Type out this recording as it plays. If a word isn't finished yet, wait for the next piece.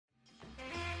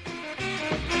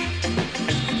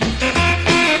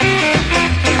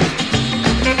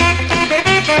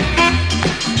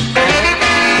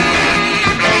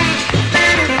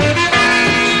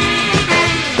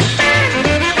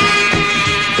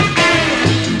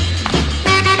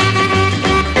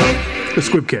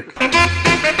Squib Kick.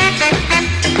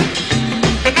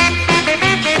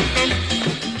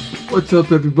 What's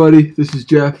up, everybody? This is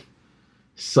Jeff.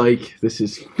 Psych. This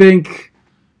is Fink.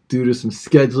 Due to some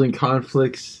scheduling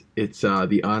conflicts, it's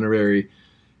the honorary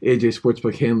AJ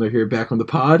Sportsbook handler here back on the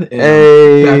pod. And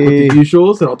I'm back with the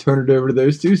usuals, and I'll turn it over to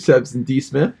those two, Sebs and D.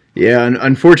 Smith. Yeah,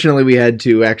 unfortunately, we had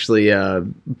to actually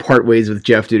part ways with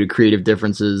Jeff due to creative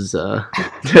differences.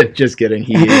 Just kidding.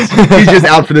 He's just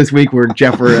out for this week. We're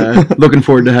looking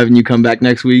forward to having you come back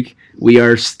next week. We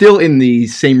are still in the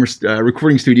same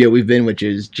recording studio we've been, which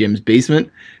is Jim's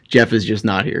basement. Jeff is just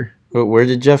not here. Where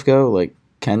did Jeff go? Like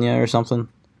Kenya or something?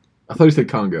 I thought you said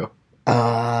Congo.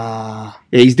 Yeah,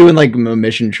 he's doing like a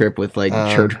mission trip with like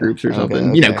church groups or something.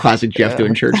 Okay. You know, classic Jeff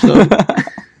doing church stuff.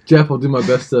 Jeff, I'll do my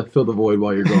best to fill the void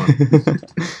while you're gone.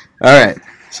 All right.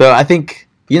 So I think,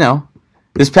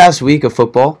 this past week of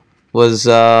football was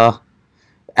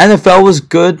NFL was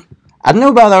good. I don't know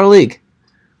about our league.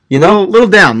 Little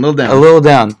down. A little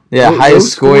down. Yeah, Low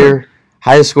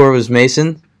highest score was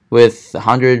Mason with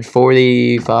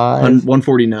 145,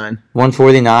 149.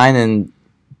 149, and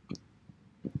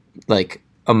like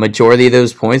a majority of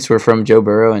those points were from Joe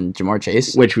Burrow and Jamar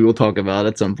Chase, Which we will talk about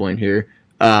at some point here.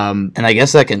 And I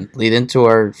guess that can lead into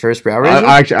our first brow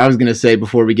raiser. I was going to say,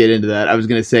 before we get into that, I was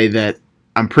going to say that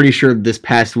I'm pretty sure this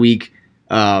past week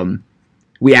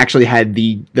we actually had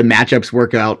the matchups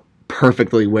work out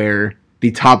perfectly where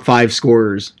the top 5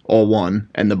 scorers all won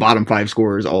and the bottom 5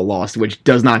 scorers all lost, which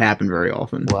does not happen very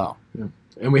often. Wow. Yeah.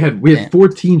 And we had 4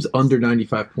 teams under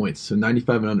 95 points, so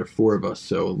 95 and under 4 of us.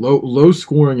 So low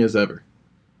scoring as ever.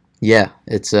 Yeah,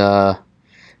 it's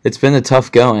been a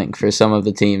tough going for some of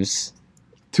the teams.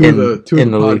 Two of the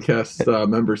league. podcast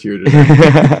members here today.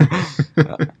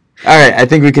 All right, I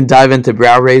think we can dive into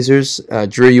brow raisers.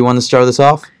 Drew, you want to start this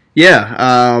off?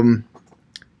 Yeah.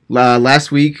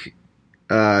 Last week,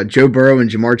 Joe Burrow and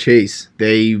Jamar Chase,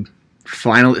 they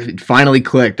finally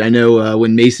clicked. I know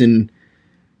when Mason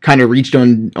kind of reached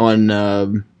on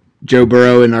Joe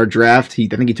Burrow in our draft, I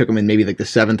think he took him in maybe like the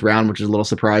 7th round, which is a little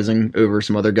surprising over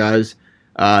some other guys.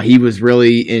 He was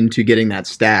really into getting that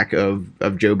stack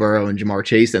of Joe Burrow and Jamar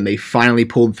Chase, and they finally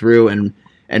pulled through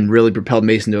and really propelled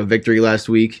Mason to a victory last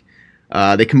week.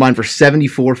 They combined for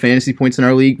 74 fantasy points in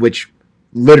our league, which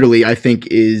literally I think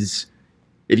is,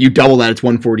 if you double that, it's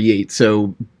 148.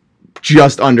 So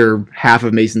just under half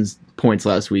of Mason's points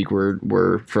last week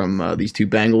were from these two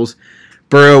Bengals.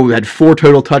 Burrow had 4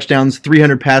 total touchdowns,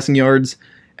 300 passing yards,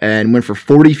 and went for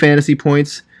 40 fantasy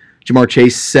points. Jamar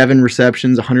Chase, 7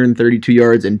 receptions, 132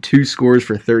 yards, and 2 scores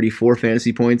for 34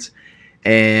 fantasy points.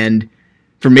 And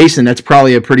for Mason, that's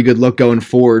probably a pretty good look going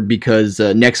forward because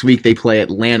next week they play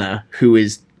Atlanta, who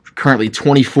is currently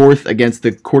 24th against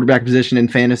the quarterback position in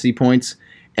fantasy points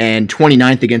and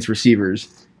 29th against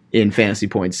receivers in fantasy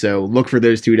points. So look for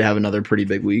those two to have another pretty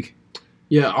big week.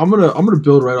 Yeah, I'm gonna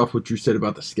build right off what you said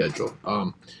about the schedule.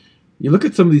 You look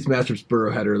at some of these matchups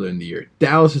Burrow had earlier in the year.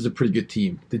 Dallas is a pretty good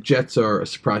team. The Jets are a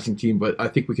surprising team, but I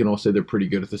think we can all say they're pretty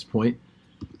good at this point.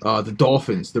 The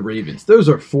Dolphins, the Ravens, those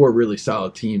are 4 really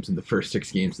solid teams in the first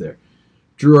 6 games there.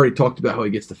 Drew already talked about how he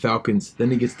gets the Falcons,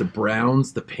 then he gets the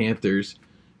Browns, the Panthers,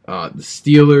 the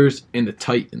Steelers, and the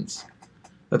Titans.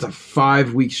 That's a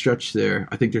 5-week stretch there.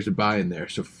 I think there's a bye in there.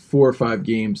 So 4 or 5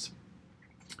 games.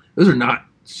 Those are not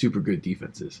super good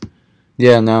defenses.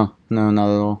 Yeah, no, not at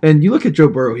all. And you look at Joe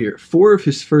Burrow here. 4 of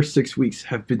his first 6 weeks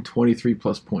have been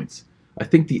 23-plus points. I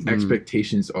think the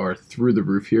expectations are through the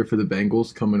roof here for the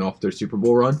Bengals coming off their Super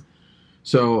Bowl run.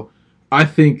 So I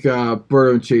think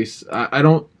Burrow and Chase, I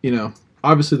don't,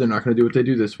 obviously they're not going to do what they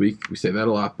do this week. We say that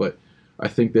a lot, but I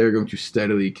think they're going to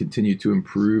steadily continue to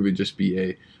improve and just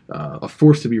be a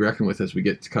force to be reckoned with as we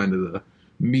get to kind of the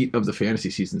meat of the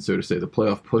fantasy season, so to say, the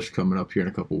playoff push coming up here in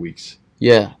a couple weeks.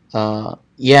 Yeah,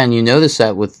 and you notice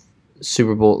that with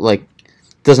Super Bowl, like,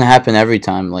 it doesn't happen every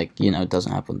time. Like, it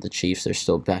doesn't happen with the Chiefs. They're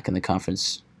still back in the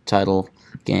conference title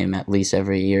game at least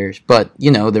every year. But,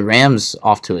 the Rams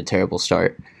off to a terrible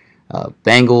start.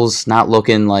 Bengals not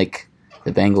looking like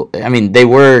the Bengals. I mean, they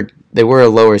were a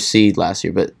lower seed last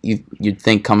year, but you'd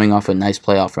think coming off a nice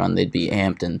playoff run, they'd be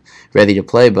amped and ready to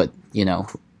play. But,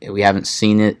 we haven't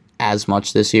seen it as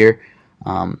much this year.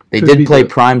 They did play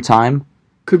prime time.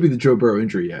 Could be the Joe Burrow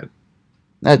injury he had.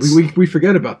 We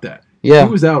forget about that. Yeah,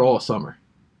 he was out all summer.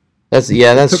 That's true.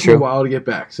 It took him a while to get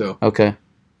back. So okay,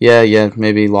 yeah,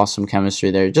 maybe lost some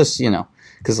chemistry there. Just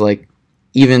because like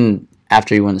even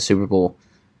after he won the Super Bowl,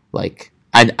 like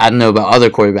I don't know about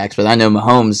other quarterbacks, but I know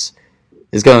Mahomes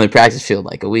is going to the practice field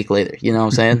like a week later. You know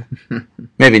what I'm saying?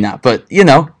 Maybe not, but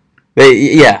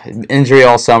injury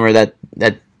all summer that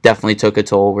definitely took a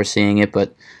toll. We're seeing it,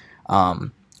 but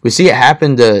we see it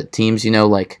happen to teams,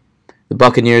 like the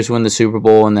Buccaneers win the Super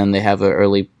Bowl and then they have an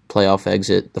early playoff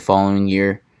exit the following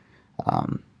year.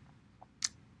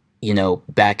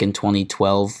 Back in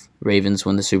 2012, Ravens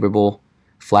win the Super Bowl.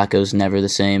 Flacco's never the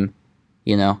same.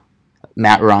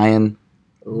 Matt Ryan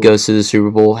goes to the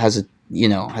Super Bowl, has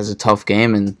a tough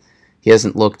game, and he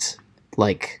hasn't looked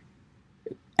like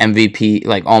MVP,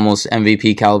 like almost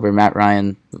MVP caliber Matt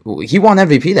Ryan. He won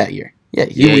MVP that year. Yeah,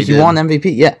 he won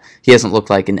MVP. Yeah, he hasn't looked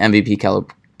like an MVP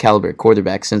caliber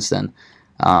quarterback since then.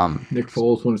 Nick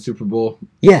Foles won a Super Bowl.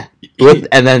 Yeah,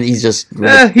 and then he's just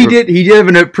he did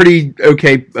have a pretty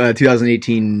okay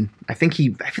 2018. I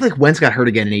feel like Wentz got hurt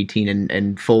again in 18,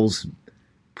 and Foles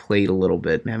played a little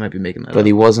bit. Man, I might be making that up. But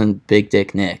he wasn't Big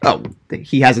Dick Nick. Oh,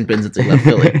 he hasn't been since he left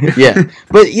Philly. Yeah,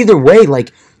 but either way,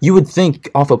 like you would think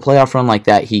off a playoff run like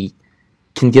that, he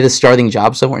can get a starting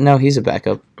job somewhere. No, he's a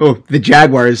backup. Oh, the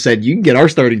Jaguars said you can get our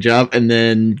starting job, and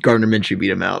then Gardner Minshew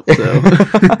beat him out. So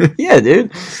yeah,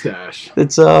 dude, stash.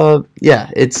 It's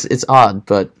it's odd,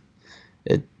 but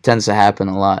it tends to happen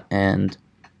a lot, and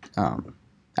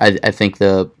I think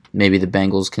maybe the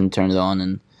Bengals can turn it on,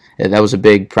 and that was a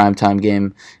big primetime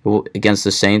game against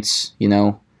the Saints.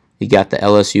 You got the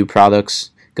LSU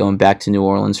products going back to New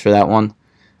Orleans for that one.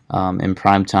 In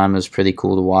primetime, it was pretty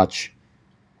cool to watch.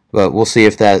 But we'll see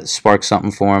if that sparks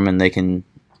something for them and they can,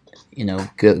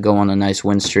 go on a nice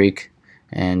win streak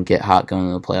and get hot going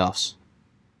to the playoffs.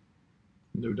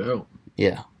 No doubt.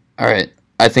 Yeah. All right.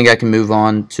 I think I can move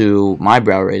on to my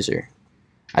brow raiser.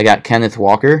 I got Kenneth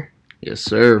Walker. Yes,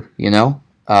 sir.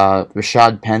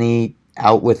 Rashad Penny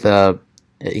out with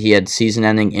he had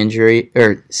season-ending injury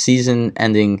and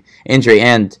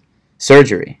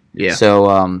surgery. Yeah.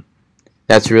 So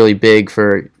that's really big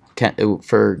for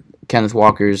Kenneth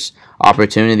Walker's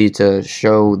opportunity to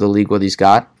show the league what he's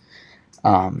got.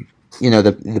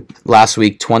 The last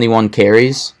week 21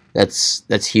 carries.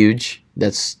 That's huge.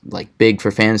 That's like big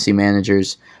for fantasy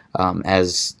managers.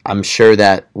 As I'm sure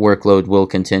that workload will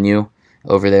continue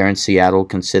over there in Seattle,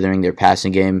 considering their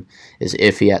passing game is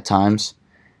iffy at times.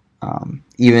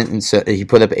 So he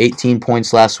put up 18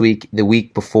 points last week. The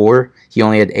week before, he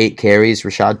only had 8 carries.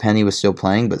 Rashad Penny was still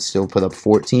playing, but still put up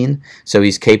 14. So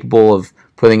he's capable of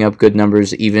putting up good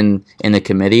numbers even in the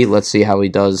committee. Let's see how he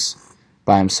does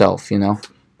by himself,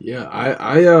 Yeah,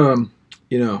 a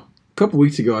couple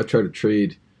weeks ago I tried to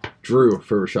trade Drew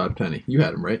for Rashad Penny. You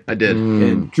had him, right? I did.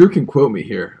 And Drew can quote me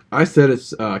here. I said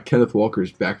it's Kenneth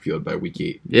Walker's backfield by week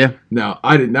 8. Yeah. Now,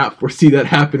 I did not foresee that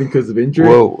happening because of injury.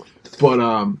 Whoa.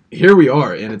 But here we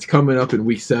are, and it's coming up in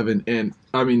week 7. And,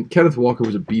 Kenneth Walker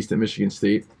was a beast at Michigan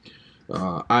State.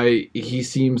 He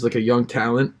seems like a young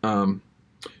talent.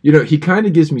 He kind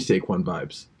of gives me Saquon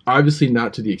vibes. Obviously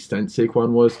not to the extent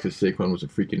Saquon was, because Saquon was a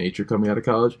freak of nature coming out of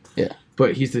college. Yeah.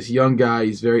 But he's this young guy.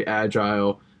 He's very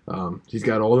agile. He's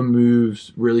got all the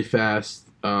moves really fast.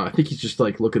 I think he's just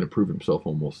like looking to prove himself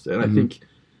almost. And I think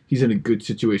he's in a good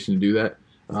situation to do that.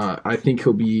 I think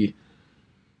he'll be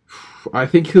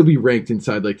ranked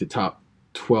inside like the top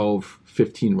 12,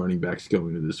 15 running backs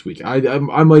going into this week. I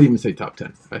might even say top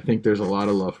 10. I think there's a lot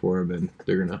of love for him, and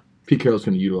Pete Carroll's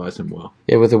going to utilize him well.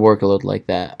 Yeah, with a workload like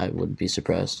that, I wouldn't be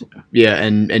surprised. Yeah,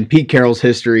 and Pete Carroll's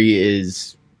history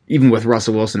is, even with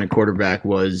Russell Wilson at quarterback,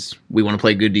 was we want to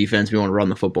play good defense, we want to run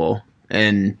the football.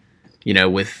 And,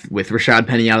 with Rashad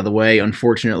Penny out of the way,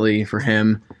 unfortunately for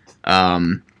him,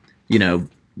 Kenneth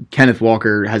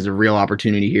Walker has a real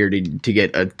opportunity here to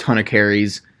get a ton of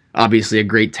carries. Obviously a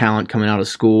great talent coming out of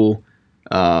school.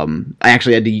 I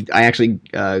actually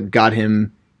got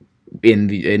him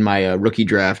in my rookie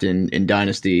draft in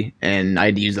Dynasty, and I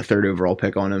had to use the 3rd overall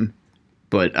pick on him.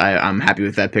 But I'm happy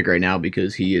with that pick right now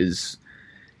because he's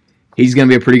going to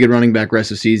be a pretty good running back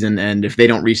rest of the season, and if they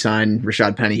don't re-sign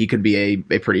Rashad Penny, he could be a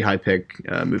pretty high pick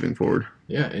moving forward.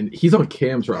 Yeah, and he's on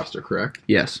Cam's roster, correct?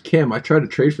 Yes. Cam, I tried to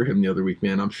trade for him the other week,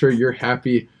 man. I'm sure you're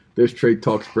happy those trade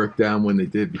talks broke down when they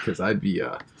did, because I'd be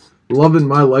loving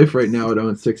my life right now at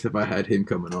 0-6 if I had him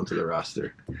coming onto the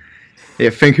roster. Yeah,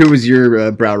 Fink, who was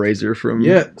your brow raiser from?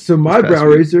 Yeah, so my brow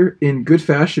raiser, in good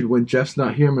fashion, when Jeff's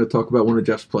not here, I'm going to talk about one of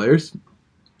Jeff's players,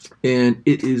 and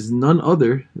it is none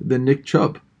other than Nick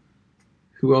Chubb.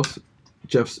 Who else?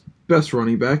 Jeff's best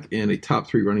running back and a top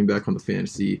 3 running back on the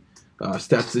fantasy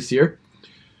stats this year.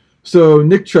 So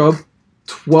Nick Chubb,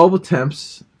 12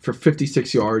 attempts for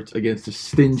 56 yards against a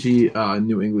stingy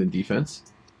New England defense.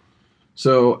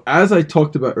 So as I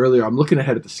talked about earlier, I'm looking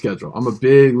ahead at the schedule. I'm a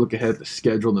big look ahead at the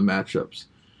schedule and the matchups.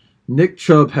 Nick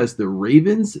Chubb has the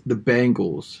Ravens, the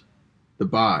Bengals, the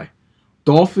bye.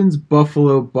 Dolphins,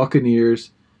 Buffalo,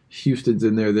 Buccaneers, Houston's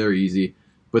in there. They're easy.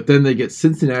 But then they get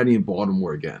Cincinnati and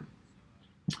Baltimore again.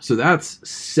 So that's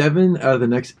 7 out of the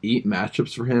next 8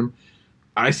 matchups for him.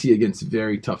 I see against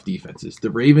very tough defenses.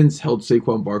 The Ravens held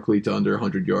Saquon Barkley to under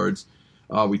 100 yards.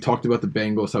 We talked about the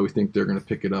Bengals, how we think they're going to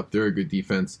pick it up. They're a good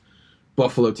defense.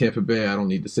 Buffalo, Tampa Bay, I don't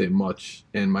need to say much.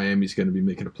 And Miami's going to be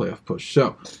making a playoff push.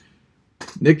 So,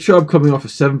 Nick Chubb coming off a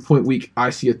 7-point week. I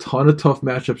see a ton of tough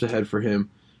matchups ahead for him.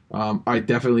 I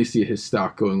definitely see his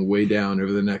stock going way down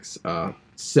over the next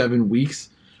 7 weeks,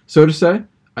 so to say.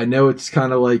 I know it's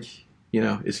kind of like,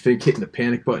 is Fink hitting the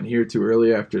panic button here too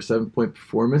early after a 7-point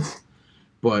performance?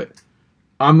 But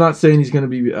I'm not saying he's going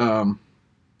to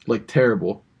be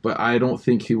terrible, but I don't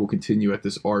think he will continue at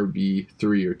this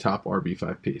RB3 or top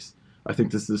RB5 pace. I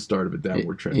think this is the start of a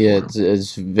downward trend. Yeah,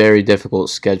 it's a very difficult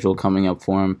schedule coming up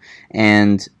for him.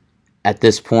 And at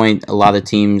this point, a lot of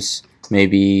teams may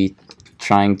be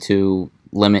trying to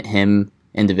limit him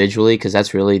individually because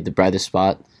that's really the brightest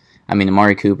spot. I mean,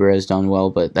 Amari Cooper has done well,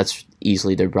 but that's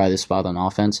easily their brightest spot on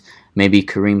offense. Maybe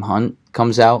Kareem Hunt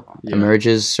comes out,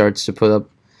 emerges, starts to put up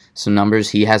some numbers.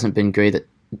 He hasn't been great at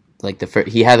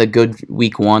he had a good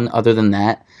week 1. Other than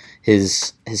that,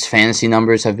 his fantasy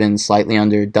numbers have been slightly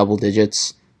under double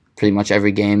digits pretty much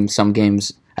every game. Some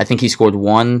games, I think he scored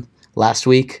 1 last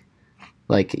week.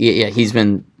 He's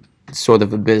been sort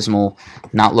of abysmal,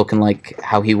 not looking like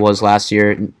how he was last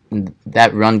year.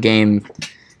 That run game,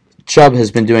 Chubb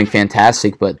has been doing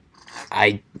fantastic, but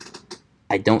I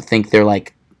don't think they're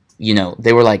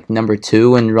they were number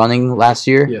 2 in running last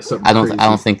year. Yeah, I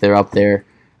don't think they're up there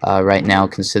right now,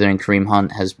 considering Kareem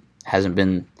Hunt hasn't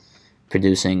been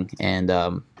producing, and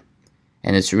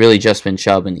it's really just been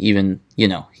Chubb, and even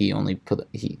he only put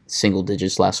single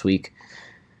digits last week.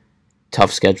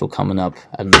 Tough schedule coming up.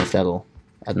 I don't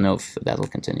know if that'll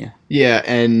continue. Yeah,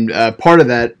 and part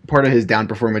of his down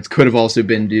performance could have also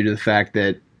been due to the fact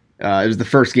that it was the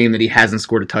first game that he hasn't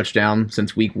scored a touchdown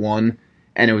since week 1,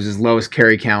 and it was his lowest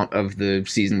carry count of the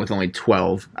season with only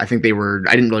 12. I think I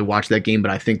didn't really watch that game, but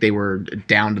I think they were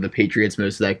down to the Patriots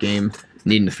most of that game,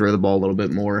 needing to throw the ball a little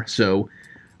bit more. So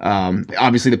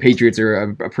obviously the Patriots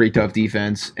are a pretty tough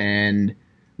defense, and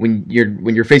when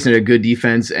you're facing a good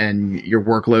defense and your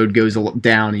workload goes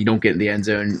down and you don't get in the end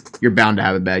zone, you're bound to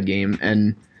have a bad game.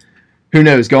 And who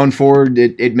knows, going forward,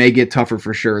 it may get tougher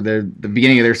for sure. The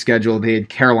beginning of their schedule, they had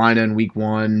Carolina in week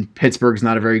 1. Pittsburgh's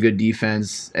not a very good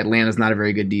defense. Atlanta's not a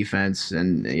very good defense.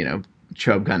 And,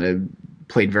 Chubb kind of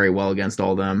played very well against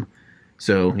all of them.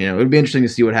 So, it'll be interesting to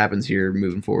see what happens here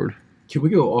moving forward. Can we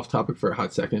go off topic for a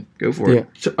hot second? Go for it.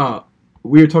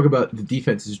 We were talking about the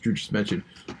defenses Drew just mentioned.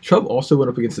 Chubb also went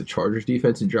up against the Chargers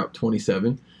defense and dropped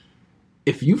 27.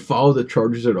 If you follow the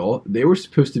Chargers at all, they were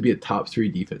supposed to be a top 3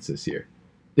 defense this year.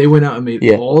 They went out and made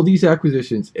all these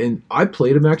acquisitions, and I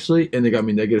played them actually, and they got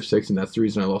me -6, and that's the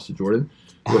reason I lost to Jordan.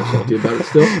 A little salty about it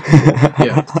still.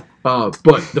 Yeah.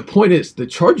 But the point is, the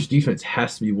Chargers defense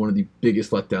has to be one of the biggest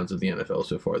letdowns of the NFL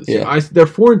so far this year. They're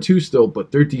 4-2 still,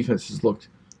 but their defense has looked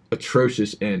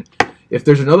atrocious, and if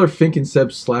there's another Fink and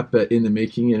Seb slap bet in the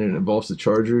making and it involves the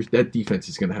Chargers, that defense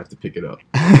is going to have to pick it up.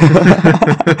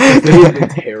 They've been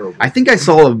terrible. I think I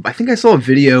saw a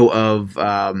video of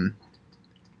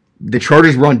the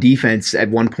Chargers' run defense at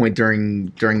one point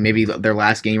during maybe their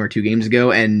last game or 2 games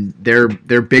ago, and their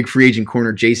big free agent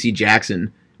corner J.C.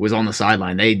 Jackson was on the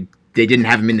sideline. They didn't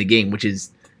have him in the game, which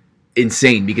is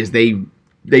insane because they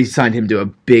signed him to a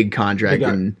big contract.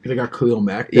 They got Khalil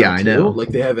Mack. Yeah, I know.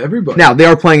 They have everybody. Now, they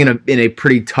are playing in a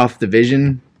pretty tough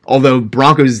division, although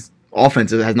Broncos'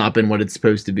 offense has not been what it's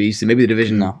supposed to be, so maybe the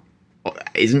division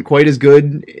isn't quite as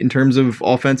good in terms of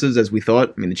offenses as we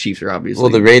thought. I mean, the Chiefs are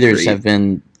obviously the Raiders have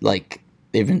been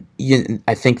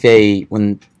I think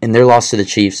when in their loss to the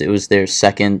Chiefs, it was their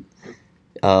second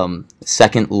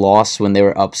loss when they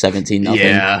were up 17-0.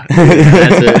 Yeah,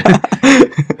 that's it.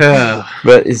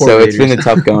 But so Raiders. It's been a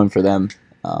tough going for them.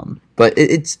 But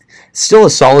it's still a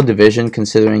solid division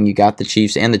considering you got the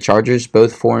Chiefs and the Chargers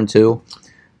both 4-2.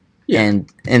 Yeah.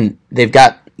 And they've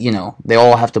got, they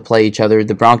all have to play each other.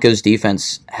 The Broncos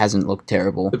defense hasn't looked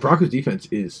terrible. The Broncos defense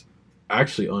is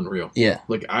actually unreal. Yeah.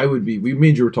 I would be, me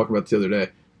and you were talking about this the other day.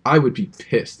 I would be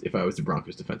pissed if I was the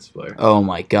Broncos defensive player. Oh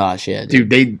my gosh, yeah. Dude,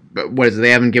 they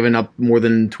haven't given up more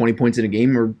than 20 points in a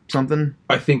game or something?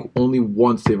 I think only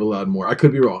once they've allowed more. I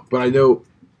could be wrong, but I know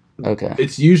okay.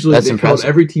 It's usually they've held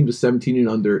every team to 17 and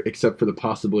under except for the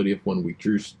possibility of 1 week.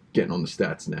 Drew's getting on the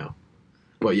stats now.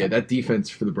 But yeah, that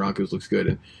defense for the Broncos looks good,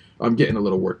 and I'm getting a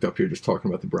little worked up here just talking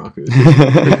about the Broncos.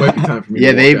 It might be time for me to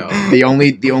walk out.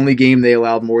 the only game they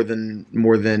allowed more than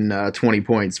 20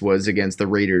 points was against the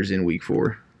Raiders in week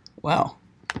 4. Wow.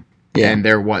 Yeah. And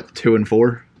they're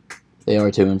 2-4? They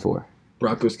are 2-4.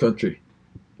 Broncos country.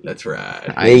 Let's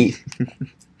ride.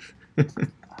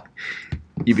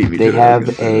 You beat me. They to it. I was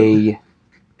have gonna say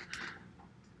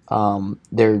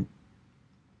they're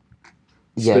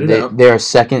Spit it out. they're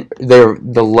second. They're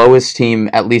the lowest team,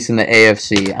 at least in the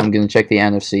AFC. I'm gonna check the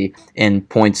NFC in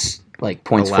points, like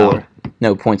points Allowed. for.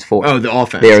 No, points for. Oh, the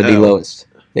offense. They are the lowest.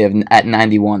 They have at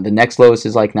 91. The next lowest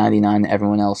is like 99.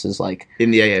 Everyone else is like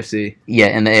in the AFC.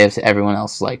 Yeah, in the AFC, everyone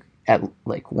else is like at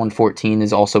like 114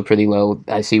 is also pretty low.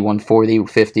 I see 140,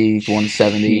 50,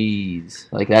 170. Jeez.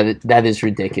 Like that is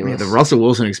ridiculous. Yeah, the Russell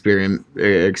Wilson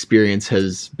experience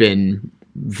has been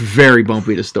very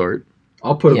bumpy to start.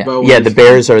 I'll put a bow. Yeah, the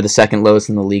Bears are the second lowest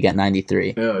in the league at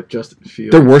 93. Yeah, Justin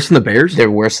Fields. They're worse than the Bears?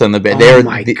 They're worse than the Bears. Oh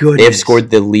my goodness. They have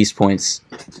scored the least points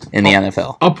in the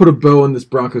NFL. I'll put a bow on this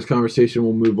Broncos conversation.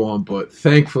 We'll move on, but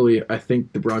thankfully, I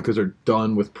think the Broncos are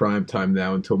done with prime time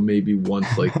now until maybe once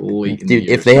like late in the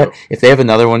Dude, year. if they have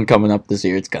another one coming up this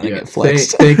year, it's gonna get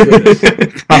flexed. Thank goodness.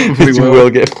 Probably It will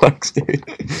get flexed, dude.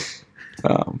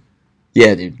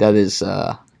 Yeah, dude, that is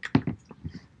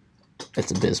that's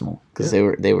abysmal because they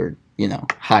were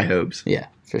high hopes. Yeah,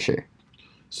 for sure.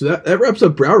 So that wraps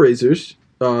up Brow Raisers.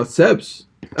 Sebs.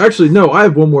 Actually, no, I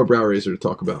have one more Brow Raiser to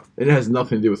talk about, and it has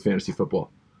nothing to do with fantasy football.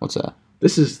 What's that?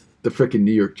 This is the freaking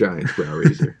New York Giants Brow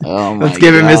Raiser. Oh my Let's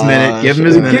give him his gosh. minute. Give him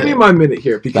his minute. Give me my minute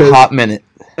here, because The hot minute.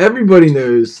 everybody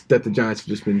knows that the Giants have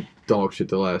just been dog shit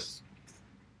the last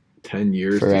 10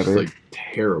 years. Forever. It's just, like,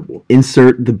 terrible.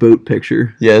 Insert the boat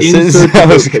picture. Yes, Insert the I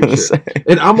was picture. gonna say.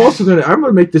 And I'm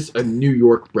gonna make this a New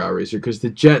York Brow Raiser, because the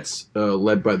Jets,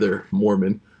 led by their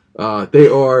Mormon, they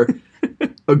are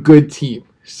a good team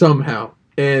somehow.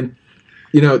 And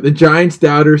the Giants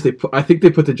doubters, I think they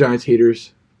put the Giants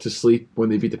haters to sleep when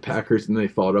they beat the Packers, and then they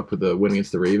followed up with a win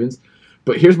against the Ravens.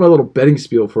 But here's my little betting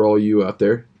spiel for all you out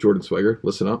there, Jordan Swagger.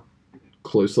 Listen up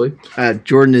closely.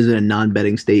 Jordan is in a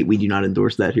non-betting state. We do not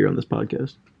endorse that here on this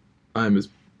podcast. I'm as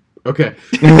okay.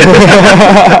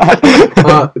 The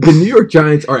New York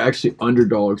Giants are actually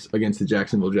underdogs against the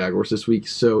Jacksonville Jaguars this week.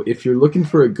 So if you're looking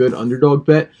for a good underdog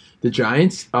bet, the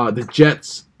Giants, the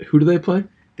Jets. Who do they play?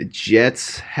 The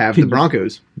Jets have the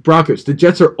Broncos. Broncos. The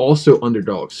Jets are also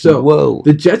underdogs. So Whoa.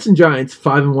 the Jets and Giants,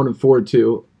 5-1 and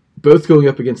 4-2, both going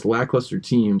up against lackluster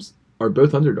teams, are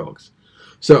both underdogs.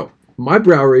 So my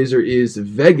brow raiser is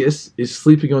Vegas is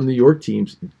sleeping on New York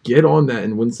teams. Get on that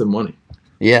and win some money.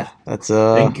 Yeah, that's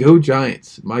And go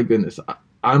Giants. My goodness.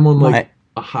 I'm on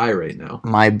a high right now.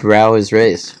 my brow is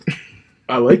raised.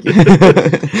 I like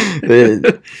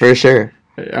it. For sure.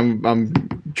 I'm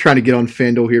trying to get on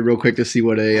FanDuel here real quick to see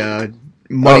what a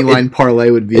money line parlay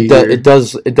would be. It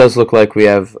does look like we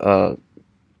have a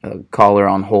caller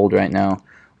on hold right now.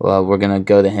 We're gonna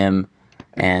go to him,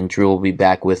 and Drew will be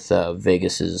back with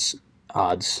Vegas's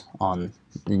odds on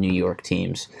the New York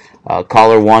teams.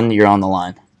 Caller 1, you're on the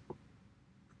line.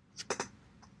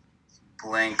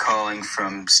 Blaine calling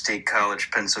from State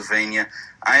College, Pennsylvania.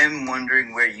 I am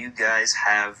wondering where you guys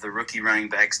have the rookie running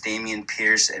backs Dameon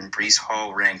Pierce and Breece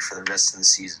Hall ranked for the rest of the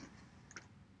season.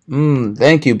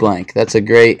 Thank you, Blank. It's a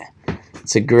great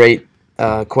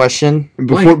question.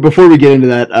 Before we get into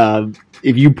that,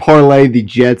 if you parlay the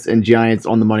Jets and Giants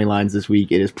on the money lines this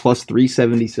week, it is plus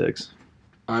 376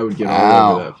 I would get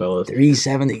all over that, fellas.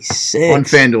 376 on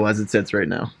FanDuel as it sits right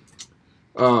now.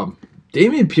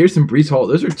 Dameon Pierce and Breece Hall,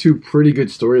 those are two pretty good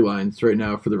storylines right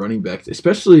now for the running backs.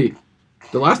 Especially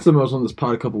the last time I was on this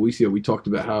pod a couple weeks ago, we talked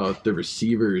about how the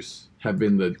receivers have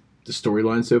been the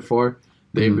storyline so far.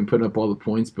 They've been putting up all the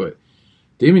points, but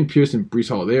Dameon Pierce and Breece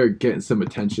Hall, they are getting some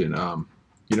attention.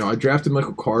 I drafted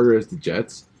Michael Carter as the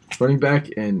Jets running back,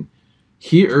 and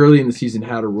he early in the season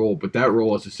had a role, but that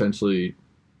role is essentially,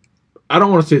 I don't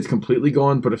want to say it's completely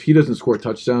gone, but if he doesn't score a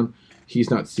touchdown, he's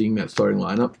not seeing that starting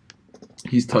lineup.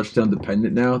 He's touchdown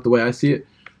dependent now, the way I see it.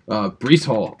 Breece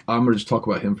Hall, I'm going to just talk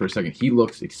about him for a second. He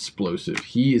looks explosive.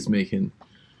 He is making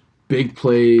big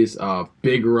plays,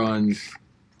 big runs.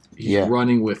 He's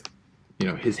running with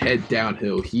his head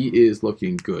downhill. He is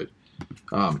looking good.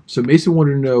 So Mason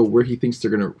wanted to know where he thinks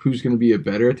who's going to be a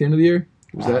better at the end of the year.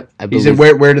 Was that? He said,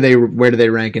 where do they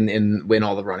rank in win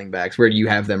all the running backs? Where do you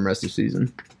have them rest of the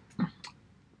season?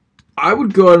 I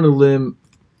would go out on a limb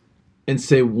and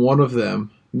say one of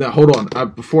them. Now, hold on.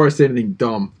 Before I say anything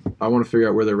dumb, I want to figure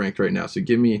out where they're ranked right now. So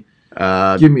give me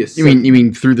a second. You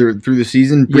mean through the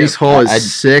season? Breece Hall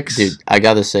is 6. Dude, I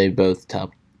gotta say both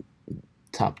top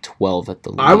 12 at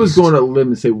the least. I was going on a limb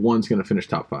and say one's going to finish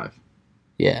top 5.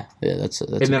 Yeah, that's.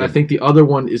 And then I think the other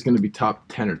one is going to be top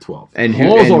 10 or 12. And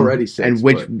Hall's already 6. And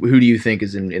who do you think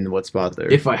is in what spot there?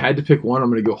 If I had to pick one, I'm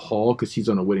going to go Hall because he's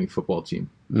on a winning football team.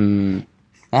 Dude.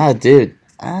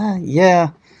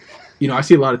 Yeah. I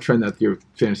see a lot of trend out there with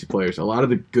fantasy players. A lot of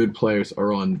the good players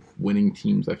are on winning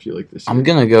teams, I feel like, this year. I'm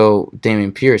going to go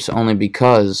Dameon Pierce only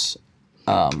because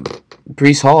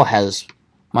Breece Hall has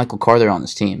Michael Carter on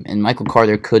his team, and Michael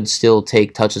Carter could still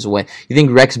take touches away. You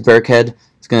think Rex Burkhead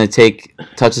is going to take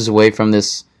touches away from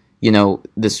this,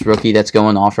 this rookie that's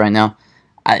going off right now?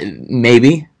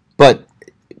 Maybe, but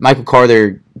Michael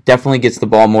Carter definitely gets the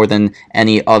ball more than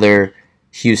any other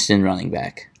Houston running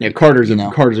back. Yeah, Carter's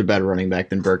a better running back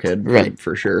than Burkhead, right?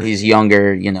 For sure. He's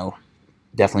younger,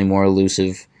 definitely more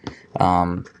elusive,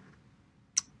 and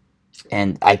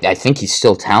I think he's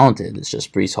still talented. It's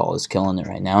just Breece Hall is killing it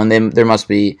right now, and they must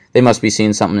be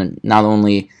seeing something not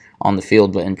only on the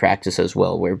field but in practice as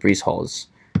well, where Breece Hall is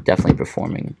definitely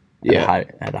performing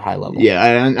at a high level.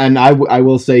 Yeah, and I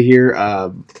will say here,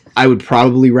 I would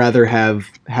probably rather have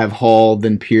Hall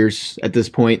than Pierce at this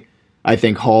point. I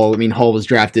think Hall was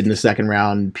drafted in the second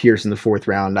round, Pierce in the fourth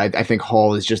round. I think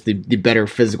Hall is just the better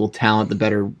physical talent, the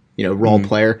better raw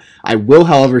player. I will,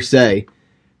 however, say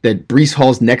that Breece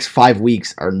Hall's next 5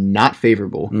 weeks are not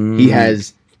favorable. He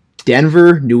has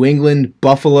Denver, New England,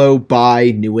 Buffalo,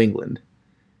 bye, New England.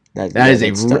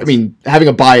 Having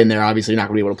a bye in there, obviously you're not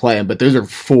going to be able to play him, but those are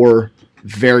 4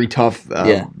 very tough,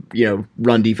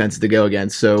 run defenses to go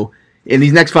against. So in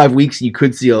these next 5 weeks, you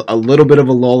could see a little bit of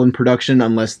a lull in production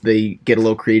unless they get a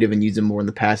little creative and use him more in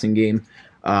the passing game.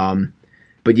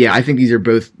 But yeah, I think these are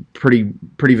both pretty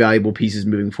valuable pieces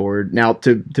moving forward. Now,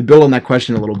 to build on that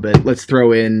question a little bit, let's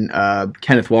throw in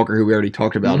Kenneth Walker, who we already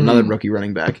talked about, another rookie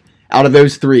running back. Out of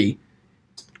those 3,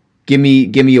 give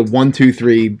me a 1, 2,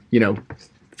 3,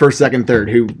 first, second, third.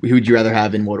 Who would you rather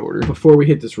have in what order? Before we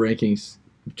hit this rankings,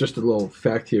 just a little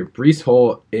fact here. Breece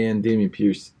Hall and Dameon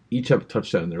Pierce each have a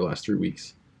touchdown in their last 3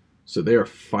 weeks. So they are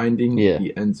finding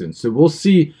the end zone. So we'll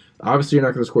see. Obviously, you're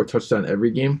not going to score a touchdown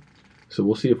every game. So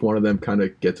we'll see if one of them kind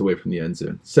of gets away from the end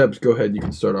zone. Sebs, go ahead. You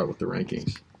can start out with the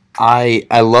rankings.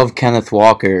 I love Kenneth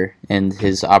Walker and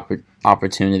his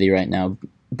opportunity right now,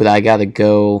 but I gotta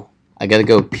go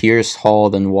Pierce, Hall,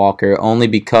 then Walker, only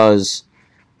because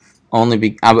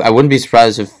I wouldn't be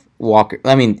surprised if Walker.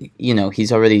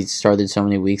 He's already started so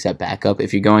many weeks at backup.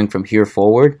 If you're going from here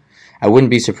forward, I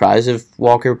wouldn't be surprised if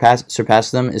Walker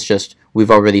surpassed them. It's just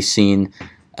we've already seen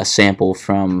a sample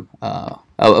from a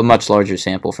much larger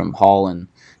sample from Hall and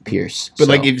Pierce. But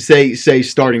if say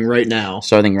starting right now,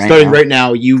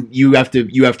 you have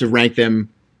to rank them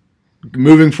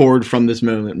moving forward from this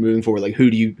moment. Moving forward,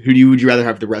 would you rather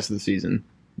have the rest of the season?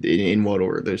 In what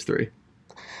order? Those 3.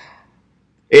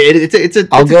 It's a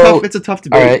tough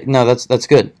debate. All right, no, that's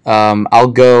good. I'll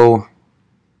go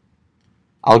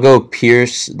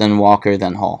Pierce, then Walker,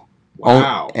 then Hall.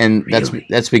 Wow. And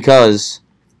that's because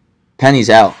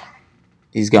Penny's out.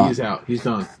 He's gone. He's out. He's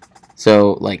done.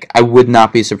 So, I would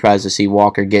not be surprised to see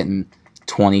Walker getting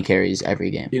 20 carries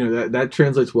every game. That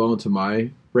translates well into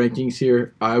my rankings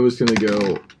here. I was going to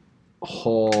go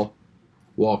Hall,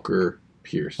 Walker,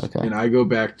 Pierce. Okay. And I go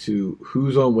back to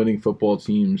who's on winning football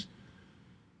teams.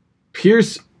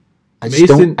 Pierce, I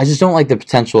just don't like the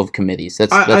potential of committees.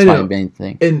 That's my main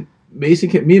thing. And me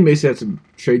and Mason had some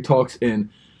trade talks, and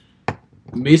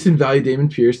Mason valued Dameon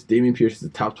Pierce. Dameon Pierce is the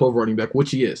top 12 running back,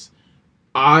 which he is.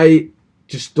 I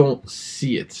just don't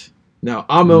see it. Now,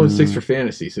 I'm 0-6 for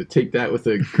fantasy, so take that with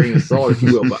a grain of salt, if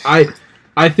you will. But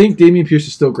I think Dameon Pierce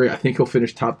is still great. I think he'll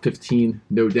finish top 15,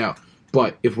 no doubt.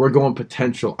 But if we're going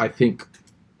potential, I think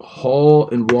Hall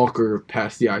and Walker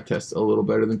pass the eye test a little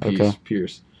better than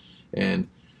Pierce. And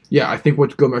yeah, I think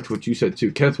going back to what you said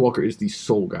too, Kenneth Walker is the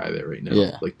sole guy there right now.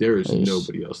 Yeah, there is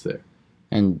nobody else there.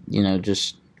 And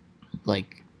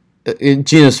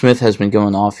Geno Smith has been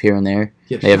going off here and there.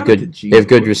 Yeah, they have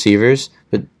good receivers,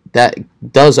 but that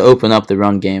does open up the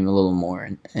run game a little more.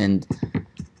 And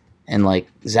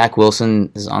Zach Wilson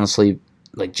is honestly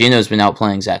Geno's been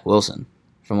outplaying Zach Wilson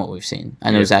from what we've seen.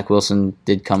 I know Zach Wilson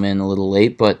did come in a little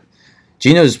late, but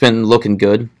Geno's been looking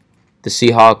good. The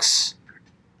Seahawks,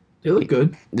 they look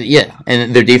good. Yeah,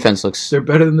 and their defense looks... They're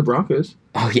better than the Broncos.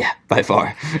 Oh, yeah, by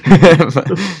far.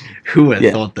 Who would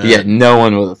have thought that? Yeah, no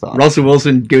one would have thought. Russell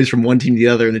Wilson goes from one team to the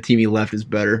other, and the team he left is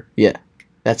better. Yeah,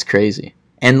 that's crazy.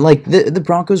 And, the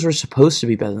Broncos were supposed to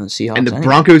be better than the Seahawks. And the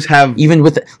Broncos have... Even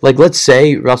with... let's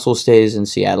say Russell stays in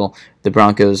Seattle, the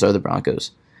Broncos are the Broncos.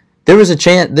 There was a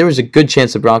good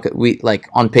chance the Broncos...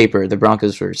 on paper, the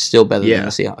Broncos were still better than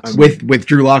the Seahawks. With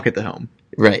Drew Lock at the helm.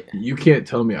 Right. You can't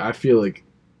tell me. I feel like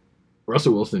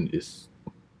Russell Wilson is...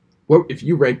 What if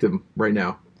you ranked him right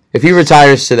now? If he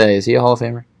retires today, is he a Hall of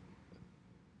Famer?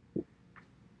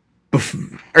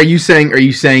 Are you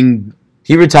saying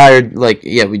he retired?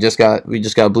 We just got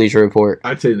a Bleacher Report.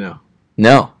 I'd say no.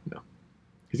 No.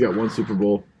 He's got 1 Super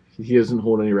Bowl. He doesn't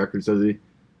hold any records, does he?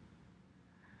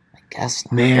 Guess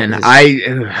not. Man,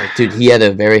 dude, he had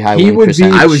a very high He win would be-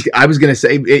 percentage. I was gonna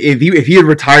say if he had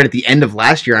retired at the end of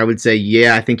last year, I would say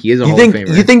yeah, I think he is a Hall of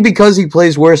Famer. You think because he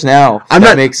plays worse now? I'm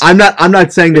not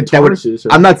saying It that would. tarnishes,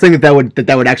 right? I'm not saying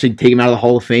that would actually take him out of the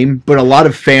Hall of Fame, but a lot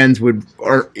of fans would,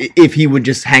 or if he would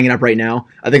just hang it up right now,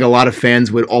 I think a lot of fans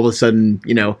would all of a sudden,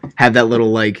 have that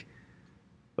little like,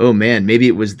 oh man, maybe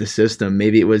it was the system,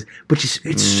 maybe it was, but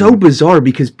it's so bizarre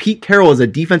because Pete Carroll is a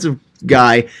defensive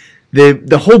guy.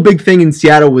 The whole big thing in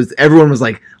Seattle was everyone was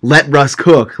like, let Russ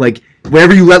cook. Like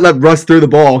whenever you let Russ throw the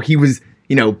ball, he was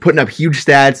putting up huge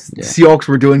stats. Yeah. Seahawks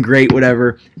were doing great,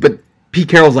 whatever. But Pete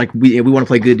Carroll's like, we want to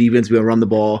play good defense, we want to run the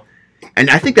ball. And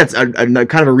I think that's a kind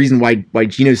of a reason why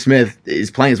Geno Smith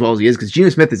is playing as well as he is, because Geno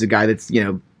Smith is a guy that's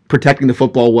protecting the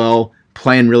football well,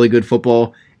 playing really good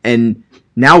football, and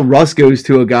now Russ goes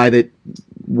to a guy that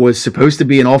was supposed to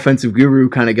be an offensive guru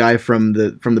kind of guy from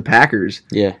the Packers.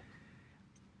 Yeah.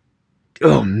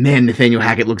 Oh man, Nathaniel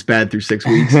Hackett looks bad through 6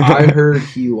 weeks. I heard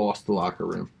he lost the locker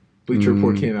room. Bleacher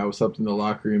Report came out with something. The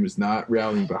locker room is not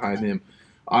rallying behind him.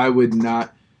 I would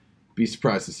not be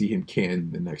surprised to see him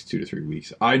canned in the next 2 to 3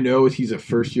 weeks. I know he's a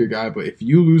first-year guy, but if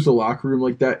you lose the locker room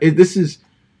like that,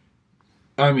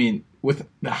 with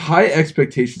the high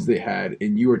expectations they had,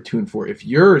 and you are 2-4. If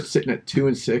you're sitting at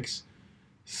 2-6,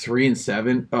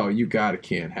 3-7, oh, you gotta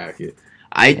can Hackett.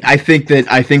 I think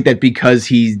that because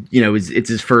he's it's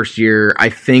his first year, I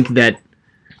think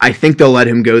they'll let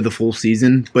him go the full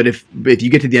season. But if you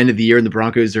get to the end of the year and the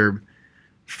Broncos are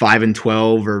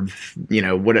 5-12 or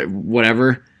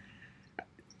whatever,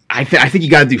 I think you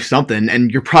got to do something.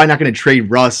 And you're probably not going to trade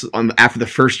Russ after the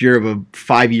first year of a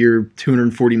 5-year,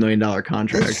 $240 million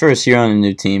contract. His first year on a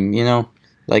new team,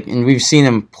 and we've seen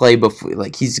him play before.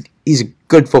 Like he's a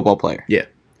good football player. Yeah,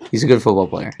 he's a good football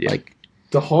player. Yeah. Like.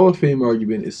 The Hall of Fame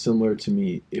argument is similar to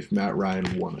me if Matt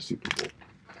Ryan won a Super Bowl.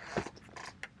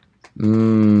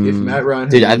 If Matt Ryan,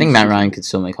 dude, I think Matt Ryan could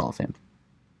still make Hall of Fame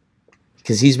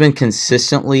because he's been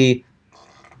consistently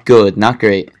good, not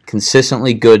great,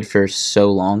 consistently good for so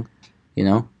long.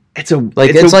 It's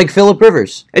like Phillip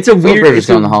Rivers. Phillip Rivers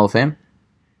going to the Hall of Fame.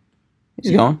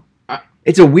 He's going.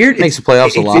 It's a weird. Makes the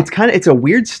playoffs a lot. It's a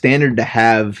weird standard to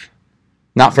have.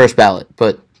 Not first ballot,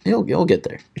 but. He'll get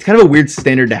there. It's kind of a weird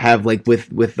standard to have, like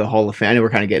with the Hall of Fame. I know we're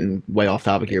kind of getting way off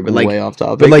topic here, but way off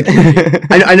topic. But like,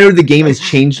 I know the game has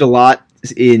changed a lot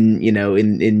in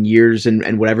years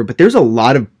and whatever. But there's a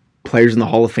lot of players in the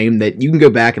Hall of Fame that you can go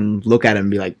back and look at them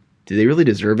and be like, do they really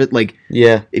deserve it? Like,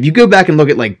 yeah. If you go back and look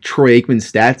at like Troy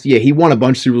Aikman's stats, yeah, he won a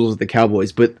bunch of Super Bowls with the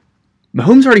Cowboys, but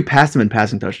Mahomes already passed him in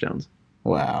passing touchdowns.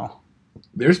 Wow.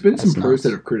 There's been some pros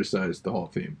that have criticized the Hall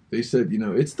of Fame. They said,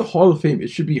 it's the Hall of Fame. It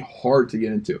should be hard to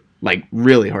get into. Like,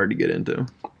 really hard to get into.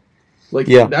 Like,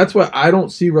 yeah. That's why I don't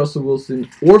see Russell Wilson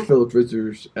or Phillip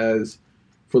Rivers as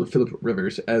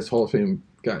Hall of Fame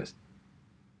guys.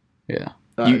 Yeah.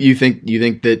 You think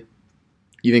that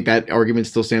argument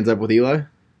still stands up with Eli?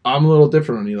 I'm a little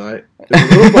different on Eli. They're a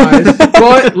little biased,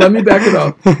 but let me back it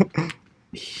up.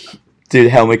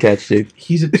 Dude, helmet catch, dude.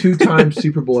 He's a 2-time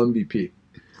Super Bowl MVP.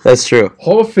 That's true.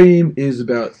 Hall of Fame is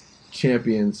about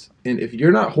champions, and if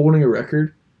you're not holding a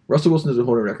record, Russell Wilson doesn't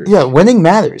hold a record. Yeah, winning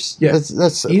matters. Yeah,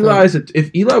 that's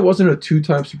if Eli wasn't a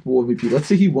 2-time Super Bowl MVP, let's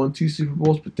say he won 2 Super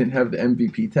Bowls but didn't have the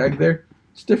MVP tag there,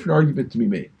 it's a different argument to be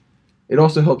made. It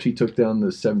also helps he took down the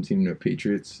 17-0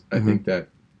 Patriots. I think that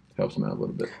helps him out a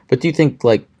little bit. But do you think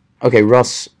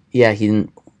Russ? Yeah,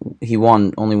 he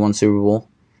won only 1 Super Bowl,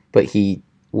 but he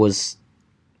was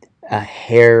a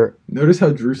hair. Notice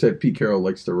how Drew said Pete Carroll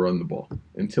likes to run the ball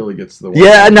until he gets to the.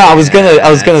 Yeah, no, I was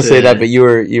gonna say that, but you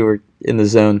were in the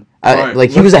zone.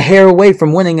 He was a hair away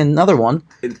from winning another one.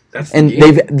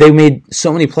 They made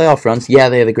so many playoff runs. Yeah,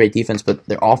 they had a great defense, but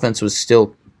their offense was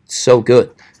still so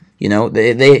good.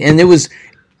 It was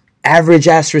average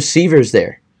ass receivers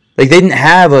there. Like they didn't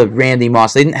have a Randy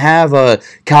Moss, they didn't have a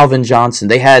Calvin Johnson.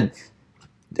 They had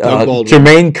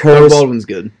Jermaine Kearse. Doug Baldwin's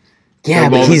good. Yeah,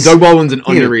 Doug Baldwin's an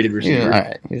underrated receiver. Yeah, all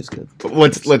right, he was good. But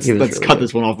let's really cut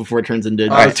this one off before it turns into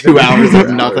 2 hours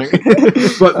of nothing.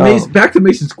 But back to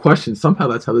Mason's question. Somehow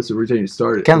that's how this originally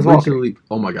started. Originally,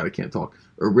 oh my god, I can't talk.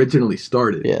 Originally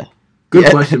started. Yeah.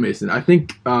 Good question, Mason. I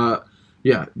think,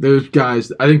 those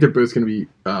guys. I think they're both going to be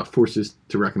forces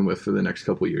to reckon with for the next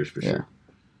couple of years for sure.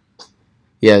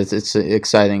 Yeah, it's an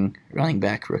exciting running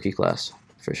back rookie class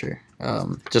for sure.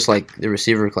 Just like the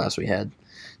receiver class we had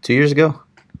 2 years ago.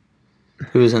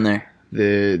 Who was in there?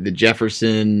 The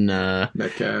Jefferson,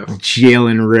 Metcalf,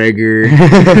 Jalen Reagor.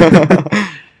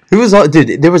 Who was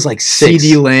dude? There was like 6.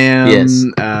 CeeDee Lamb. Yes.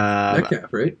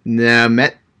 Metcalf, right? Nah,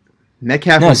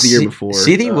 Metcalf was the year before.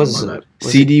 CD was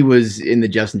CD was in the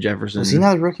Justin Jefferson. Was he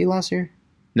not a rookie last year?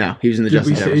 No, he was in the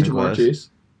Justin Jefferson class. Chase?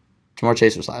 Jamar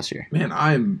Chase was last year. Man,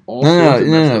 I'm all No,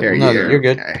 you're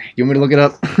good. You want me to look it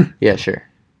up? Yeah, sure.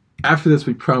 After this,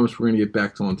 we promise we're going to get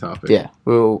back to on topic. Yeah.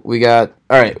 We got...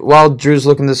 All right, while Drew's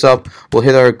looking this up, we'll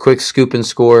hit our quick scoop and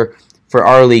score for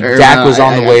our league. Dak was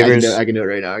on the waivers. I can do it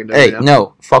right now. Hey,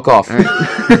 no, fuck off.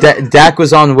 Right. Dak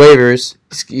was on waivers.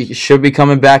 He should be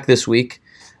coming back this week.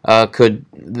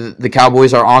 The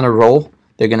Cowboys are on a roll.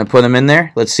 They're going to put him in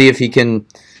there. Let's see if he can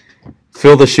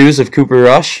fill the shoes of Cooper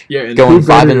Rush. Yeah, going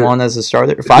 5-1 as a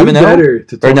starter.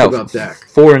 5-0. Or no, about Dak.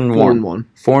 4-1. 4-1.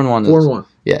 4-1. 4-1.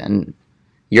 Yeah, and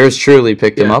yours truly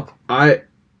picked him up. I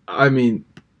mean,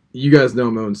 you guys know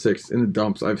I'm 0-6 in the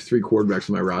dumps. I have 3 quarterbacks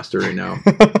on my roster right now: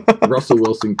 Russell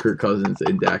Wilson, Kirk Cousins,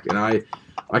 and Dak. And I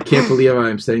can't believe I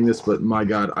am saying this, but my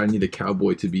God, I need a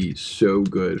Cowboy to be so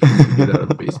good for me to get out of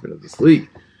the basement of this league.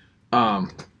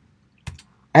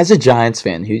 As a Giants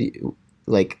fan,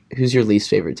 who's your least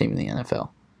favorite team in the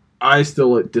NFL? I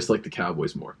still dislike the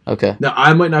Cowboys more. Okay. Now,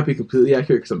 I might not be completely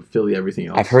accurate because I'm Philly everything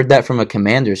else. I've heard that from a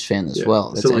Commanders fan as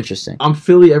well. That's interesting. I'm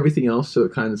Philly everything else, so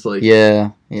it kind of is like...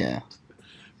 Yeah.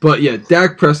 But yeah,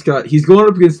 Dak Prescott, he's going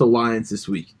up against the Lions this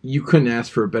week. You couldn't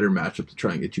ask for a better matchup to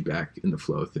try and get you back in the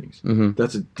flow of things. Mm-hmm.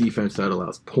 That's a defense that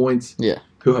allows points. Yeah.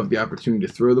 Who have the opportunity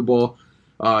to throw the ball.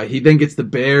 He then gets the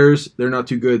Bears. They're not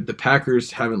too good. The Packers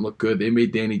haven't looked good. They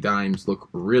made Danny Dimes look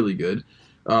really good.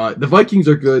 The Vikings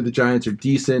are good. The Giants are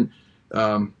decent.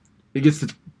 It gets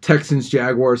the Texans,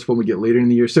 Jaguars when we get later in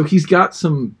the year. So he's got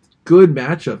some good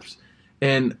matchups.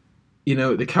 And,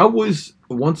 the Cowboys,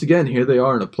 once again, here they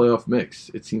are in a playoff mix.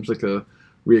 It seems like a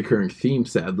reoccurring theme,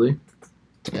 sadly.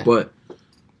 Yeah. But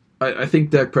I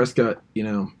think Dak Prescott,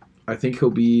 I think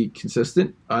he'll be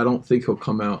consistent. I don't think he'll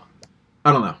come out.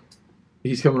 I don't know.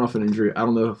 He's coming off an injury. I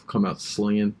don't know if he'll come out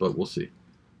slinging, but we'll see.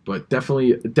 But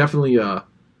definitely,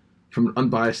 from an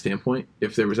unbiased standpoint,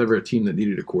 if there was ever a team that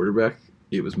needed a quarterback,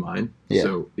 it was mine. Yeah.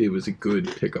 So it was a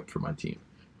good pickup for my team.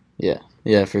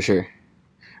 Yeah, for sure.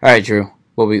 All right, Drew.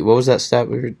 What was that stat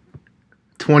we were?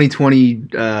 2020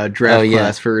 draft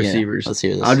class for receivers. Yeah. Let's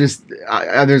hear this. I'll just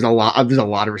there's a lot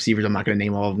of receivers. I'm not going to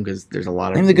name all of them because there's a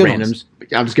lot of the good randoms. Ones.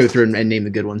 I'll just go through and name the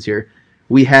good ones here.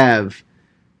 We have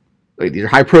these are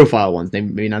high profile ones. They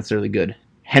maybe not necessarily good.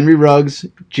 Henry Ruggs,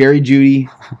 Jerry Jeudy,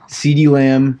 CeeDee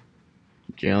Lamb,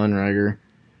 Jalen Reagor,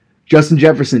 Justin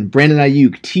Jefferson, Brandon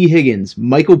Ayuk, T. Higgins,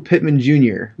 Michael Pittman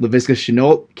Jr., Laviska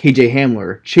Shenault, KJ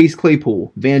Hamler, Chase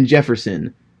Claypool, Van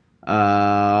Jefferson.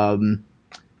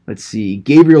 Let's see,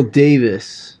 Gabriel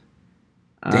Davis,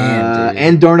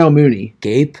 and Darnell Mooney.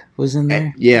 Gabe was in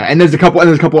there. And there's a couple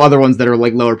other ones that are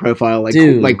like lower profile, like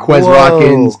Quez whoa.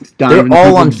 Watkins. Donovan They're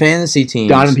all on fantasy teams.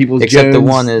 Donovan Peoples-Jones, except the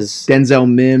one is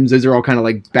Denzel Mims. Those are all kind of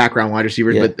like background wide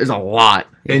receivers, but there's a lot.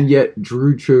 And yet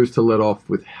Drew chose to lead off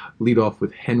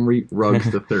with Henry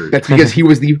Ruggs III. That's because he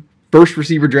was the first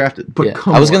receiver drafted. But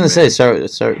I was going to say,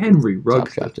 sorry, Henry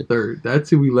Ruggs III.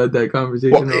 That's who we led that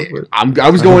conversation off with.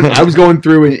 I was going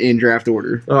through in draft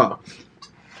order. Oh,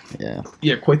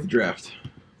 yeah, quite the draft.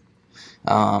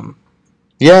 No,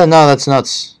 that's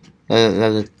nuts.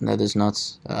 That is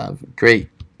nuts. Great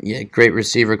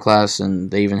receiver class, and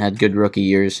they even had good rookie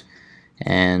years.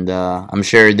 And I'm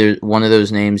sure there's one of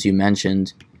those names you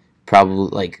mentioned,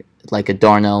 probably like a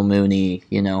Darnell Mooney,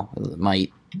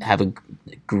 might have a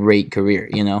great career.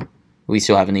 We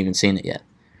still haven't even seen it yet.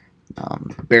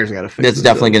 Bears got to fix. That's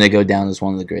definitely going to go down as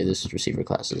one of the greatest receiver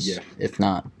classes, if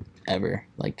not ever.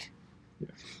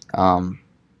 All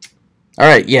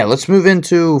right, let's move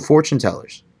into fortune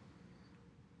tellers.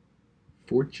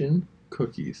 Fortune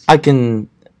cookies. I can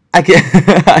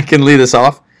lead us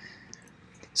off.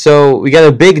 So we got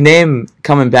a big name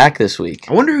coming back this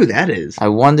week. I wonder who that is.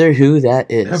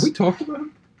 Have we talked about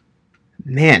him?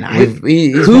 Man,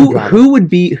 who would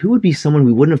be someone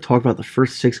we wouldn't have talked about the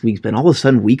first 6 weeks, but all of a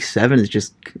sudden week 7 is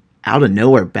just out of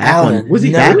nowhere back. Was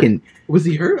he back in? Was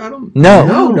he hurt? I don't.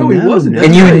 No, he wasn't.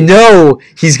 And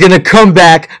he's gonna come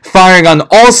back firing on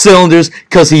all cylinders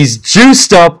because he's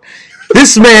juiced up.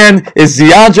 This man is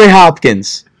DeAndre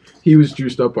Hopkins. He was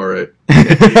juiced up, all right.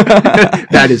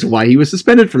 That is why he was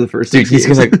suspended for the first 6 games.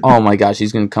 He's gonna oh my gosh,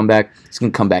 he's gonna come back. He's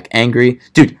gonna come back angry,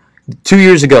 dude. 2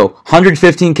 years ago,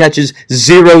 115 catches,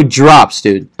 0 drops,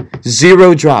 dude.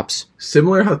 0 drops.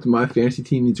 Similar how my fantasy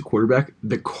team needs a quarterback,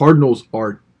 the Cardinals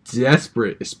are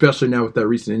desperate, especially now with that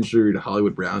recent injury to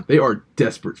Hollywood Brown. They are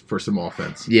desperate for some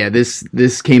offense. Yeah,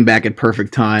 this came back at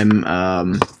perfect time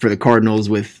for the Cardinals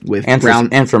with Brown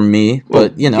and for me,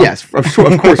 but yes, of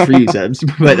course for you, Sebs.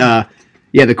 But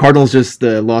the Cardinals just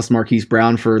lost Marquise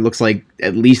Brown for looks like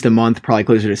at least a month, probably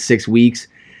closer to 6 weeks.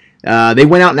 They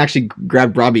went out and actually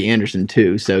grabbed Robbie Anderson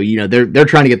too. So they're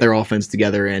trying to get their offense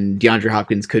together, and DeAndre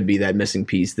Hopkins could be that missing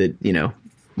piece that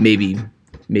maybe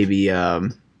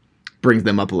brings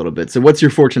them up a little bit. So what's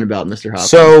your fortune about, Mr. Hopkins?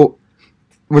 So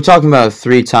we're talking about a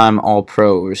 3-time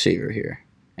All-Pro receiver here,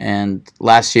 and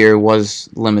last year was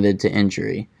limited to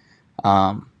injury,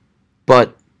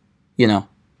 but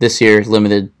this year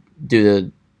limited due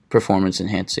to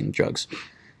performance-enhancing drugs.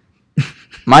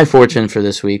 My fortune for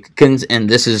this week, and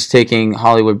this is taking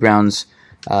Hollywood Brown's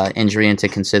injury into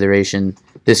consideration,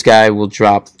 this guy will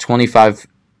drop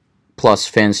 25-plus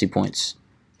fantasy points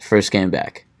first game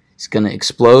back. He's going to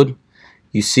explode.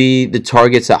 You see the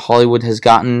targets that Hollywood has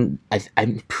gotten.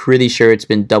 I'm pretty sure it's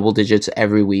been double digits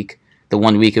every week. The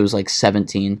 1 week it was like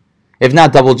 17. If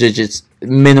not double digits,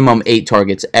 minimum 8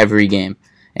 targets every game.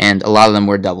 And a lot of them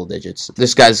were double digits.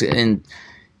 This guy's in.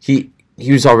 He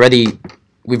was already.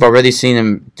 We've already seen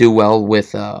him do well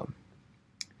with.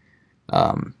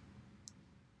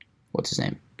 What's his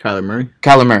name? Kyler Murray.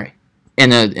 Kyler Murray,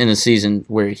 in a season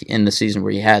where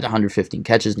he had 115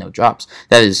 catches, no drops.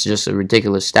 That is just a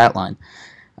ridiculous stat line.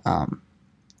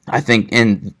 I think,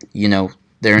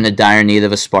 they're in a dire need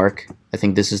of a spark. I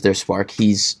think this is their spark.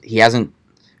 He hasn't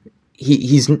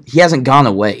gone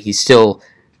away. He's still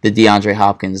the DeAndre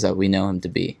Hopkins that we know him to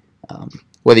be.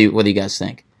 What do you guys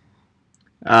think?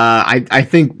 I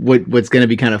think what's going to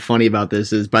be kind of funny about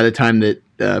this is by the time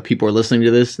that people are listening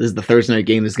to this is the Thursday night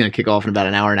game that's going to kick off in about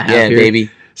an hour and a half. Yeah, here.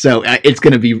 baby. So it's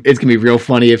gonna be real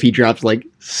funny if he drops like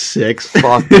 6.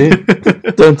 Fuck, dude.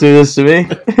 Don't do this to me.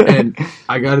 And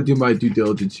I got to do my due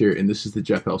diligence here, and this is the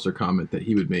Jeff Elser comment that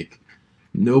he would make.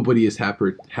 Nobody is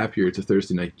happier it's a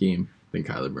Thursday night game than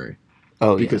Kyler Murray.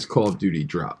 Oh, because Call of Duty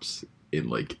drops in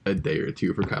like a day or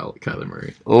two for Kyler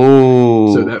Murray.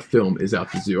 Oh, so that film is out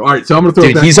the zoo. All right, so I'm gonna throw.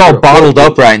 Dude, he's all bottled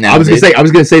up right now. I was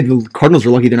gonna say the Cardinals are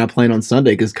lucky they're not playing on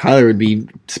Sunday because Kyler would be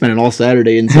spending all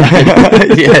Saturday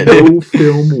inside. Yeah, no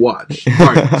film watch.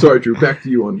 All right, sorry, Drew. Back to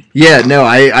you on. Yeah, no,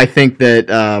 I think that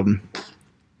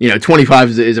 25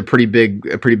 is a pretty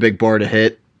big bar to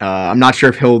hit. I'm not sure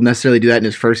if he'll necessarily do that in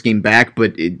his first game back,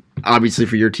 but obviously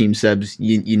for your team, Sebs,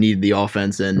 you need the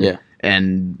offense, and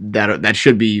that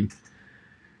should be.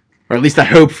 Or at least I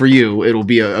hope for you, it'll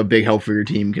be a big help for your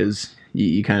team because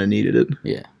you kind of needed it.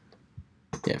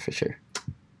 Yeah, for sure.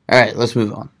 All right, let's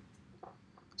move on.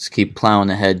 Let's keep plowing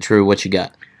ahead. Drew, what you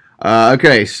got?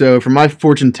 Okay, so for my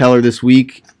fortune teller this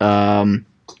week, I'm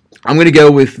going to go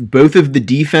with both of the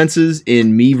defenses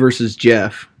in me versus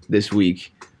Jeff this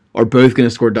week are both going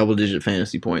to score double-digit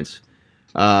fantasy points.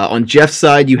 On Jeff's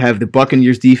side, you have the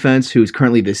Buccaneers defense, who is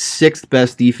currently the 6th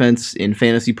best defense in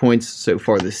fantasy points so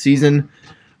far this season.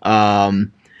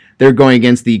 They're going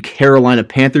against the Carolina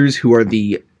Panthers, who are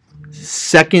the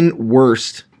 2nd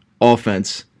worst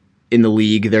offense in the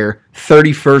league. They're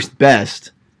 31st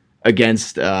best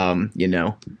against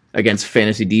against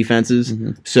fantasy defenses.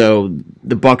 Mm-hmm. So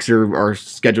the Bucs are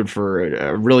scheduled for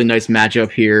a really nice matchup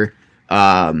here.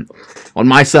 On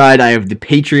my side, I have the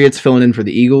Patriots filling in for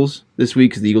the Eagles this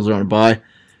week because the Eagles are on a bye.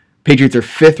 Patriots are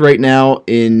 5th right now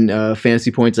in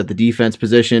fantasy points at the defense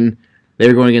position.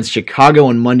 They're going against Chicago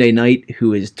on Monday night,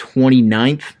 who is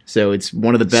 29th. So it's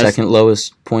one of the best. 2nd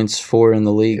lowest points for in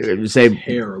the league. I was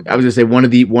going to say one of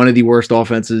the worst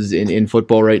offenses in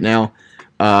football right now.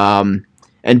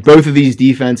 And both of these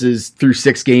defenses through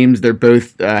 6 games, they're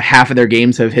both half of their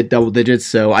games have hit double digits.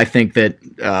 So I think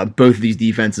that both of these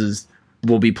defenses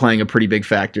will be playing a pretty big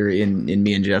factor in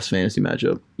me and Jeff's fantasy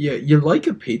matchup. Yeah, you like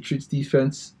a Patriots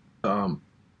defense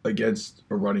against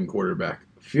a running quarterback.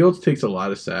 Fields takes a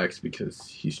lot of sacks because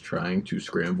he's trying to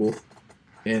scramble.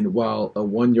 And while a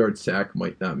 1-yard sack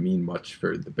might not mean much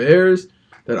for the Bears,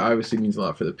 that obviously means a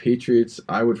lot for the Patriots.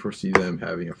 I would foresee them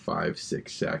having a 5-6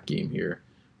 sack game here.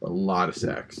 A lot of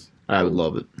sacks. I would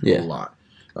love it. Yeah. A lot.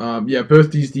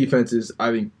 Both these defenses,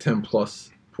 I think 10-plus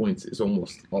points is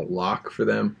almost a lock for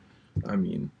them. I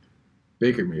mean,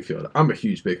 Baker Mayfield. I'm a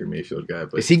huge Baker Mayfield guy.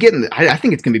 But is he getting? I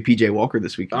think it's going to be P.J. Walker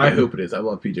this week. I hope it is. I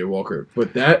love P.J. Walker.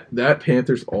 But that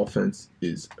Panthers offense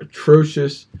is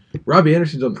atrocious. Robbie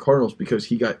Anderson's on the Cardinals because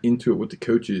he got into it with the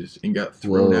coaches and got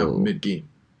thrown out mid-game.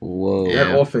 Whoa.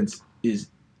 That offense is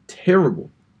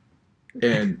terrible.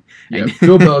 And,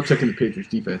 Bill Belichick and the Patriots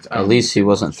defense. At least he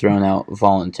wasn't thrown out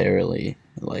voluntarily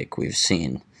like we've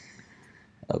seen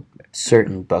a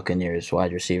certain Buccaneers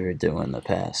wide receiver do in the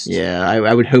past. Yeah,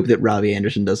 I would hope that Robbie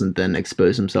Anderson doesn't then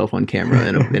expose himself on camera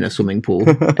in a swimming pool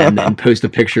and then post a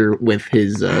picture with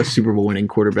his Super Bowl winning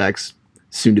quarterback's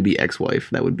soon-to-be ex-wife.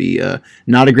 That would be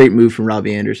not a great move from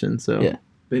Robbie Anderson. So yeah.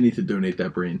 They need to donate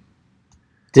that brain.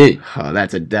 Dude,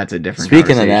 that's a different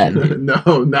Speaking of that,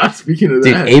 no, not speaking of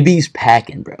dude, that. AB's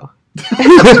packing, bro.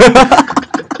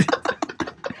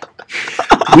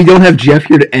 We don't have Jeff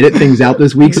here to edit things out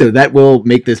this week, so that will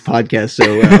make this podcast. So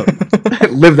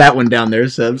live that one down there,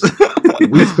 Sebs.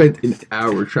 We spent an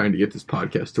hour trying to get this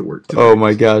podcast to work today. Oh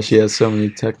my gosh, he has so many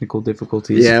technical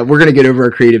difficulties. Yeah, we're gonna get over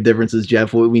our creative differences,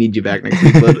 Jeff. We need you back next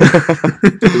week, bud.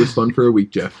 It was fun for a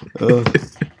week, Jeff. All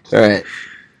right.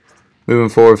 Moving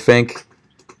forward, Fink,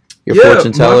 your Yeah,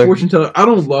 fortune teller. my fortune teller. I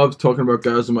don't love talking about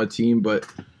guys on my team, but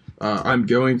I'm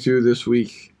going to this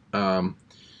week.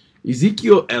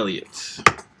 Ezekiel Elliott.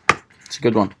 It's a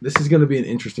good one. This is going to be an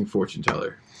interesting fortune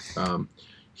teller.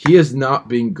 He has not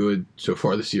been good so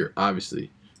far this year,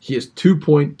 obviously. He has 2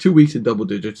 weeks in double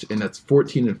digits, and that's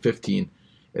 14 and 15,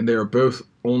 and they are both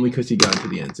only because he got into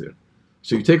the end zone.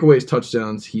 So you take away his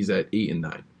touchdowns, he's at 8 and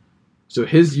 9. So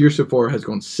his year so far has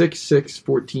gone 6,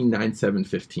 14, 9, 7,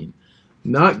 15.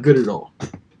 Not good at all.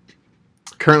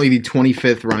 Currently the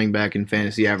 25th running back in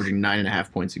fantasy, averaging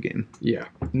 9.5 points a game. Yeah,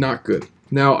 not good.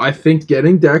 Now, I think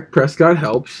getting Dak Prescott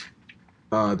helps.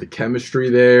 The chemistry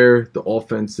there, the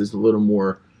offense is a little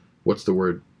more, what's the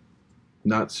word?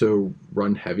 Not so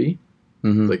run heavy.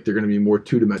 Mm-hmm. Like they're going to be more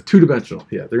two-dimensional.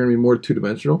 Yeah, they're going to be more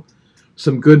two-dimensional.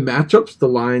 Some good matchups, the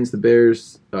Lions, the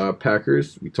Bears,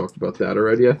 Packers. We talked about that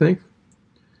already, I think.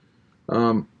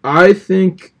 I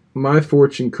think my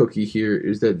fortune cookie here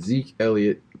is that Zeke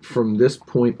Elliott, from this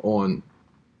point on,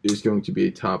 is going to be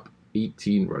a top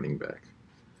 18 running back.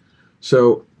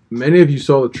 So many of you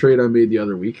saw the trade I made the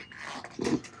other week.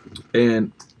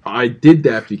 And I did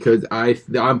that because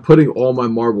I'm putting all my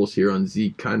marbles here on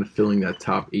Zeke kind of filling that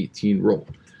top 18 role.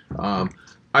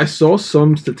 I saw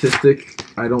some statistic,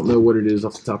 I don't know what it is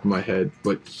off the top of my head,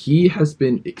 but he has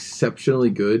been exceptionally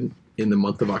good in the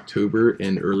month of October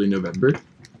and early November.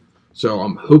 So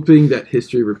I'm hoping that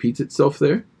history repeats itself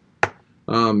there.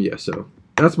 So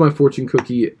that's my fortune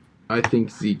cookie. I think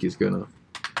Zeke is going to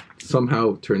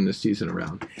somehow turn this season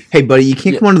around. Hey, buddy, you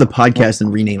can't come onto the podcast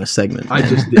and rename a segment. I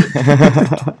just did.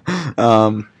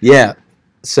 Yeah.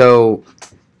 So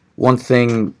one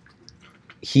thing,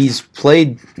 he's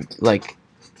played like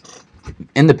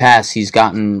in the past. He's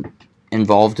gotten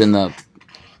involved in the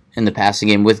passing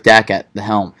game with Dak at the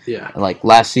helm. Yeah. Like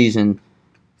last season,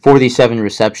 47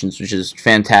 receptions, which is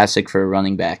fantastic for a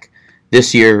running back.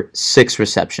 This year, 6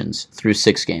 receptions through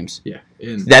 6 games. Yeah.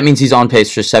 And That means he's on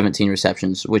pace for 17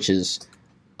 receptions, which is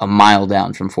a mile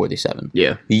down from 47.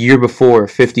 Yeah. The year before,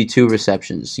 52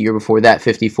 receptions. The year before that,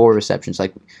 54 receptions.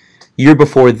 Like, year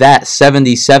before that,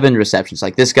 77 receptions.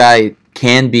 Like, this guy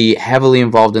can be heavily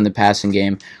involved in the passing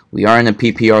game. We are in a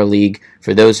PPR league.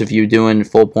 For those of you doing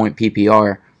full-point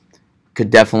PPR, could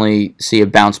definitely see a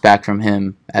bounce back from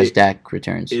him as Dak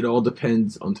returns. it all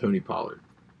depends on Tony Pollard.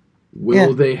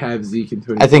 Will they have Zeke and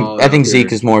Tony Pollard? I think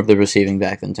Zeke is more of the receiving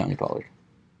back than Tony Pollard.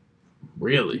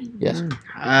 Really? Yes.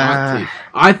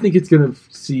 I think it's going to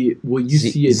see... Will you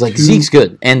see it? Zeke's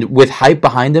good. And with hype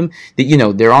behind him,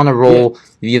 they're on a roll.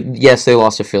 Yeah. Yes, they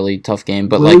lost to Philly. Tough game.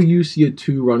 But will you see a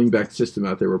 2 running back system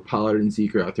out there where Pollard and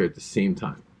Zeke are out there at the same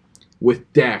time?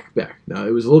 With Dak back. Now,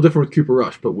 it was a little different with Cooper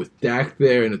Rush, but with Dak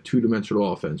there and a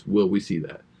 2-dimensional offense, will we see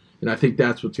that? And I think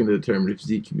that's what's going to determine if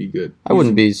Zeke can be good. I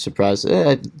wouldn't be surprised.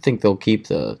 I think they'll keep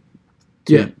they'll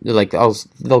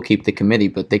keep the committee,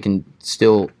 but they can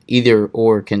still either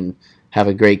or can have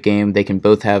a great game. They can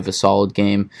both have a solid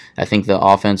game. I think the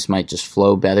offense might just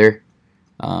flow better.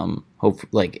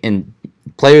 In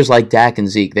players like Dak and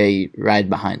Zeke, they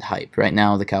ride behind hype. Right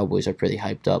now, the Cowboys are pretty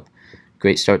hyped up.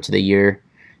 Great start to the year.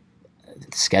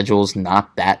 The schedule's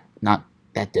not that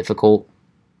difficult,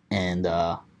 and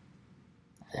I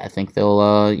think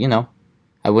they'll,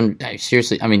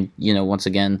 once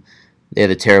again, they had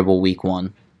a terrible week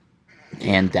 1,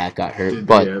 and Dak got hurt.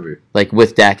 But,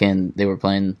 with Dak in, they were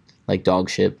playing like dog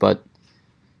shit. But,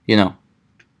 Major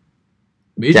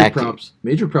props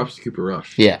to Cooper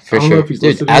Rush. Yeah, for I don't sure. know if he's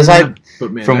Dude,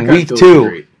 from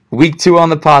week 2 on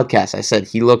the podcast, I said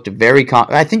he looked very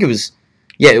I think it was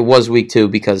week 2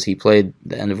 because he played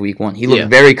the end of week 1. He looked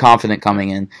very confident coming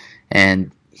in,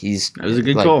 and that was a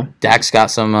good call. Dak's got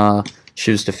some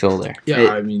shoes to fill there.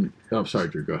 Yeah, I'm sorry,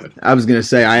 Drew. Go ahead. I was gonna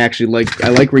say I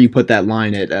like where you put that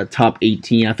line at top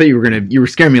 18. I thought you were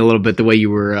scaring me a little bit the way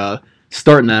you were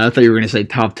starting that. I thought you were gonna say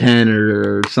top 10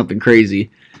 or something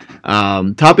crazy.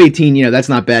 Top 18, that's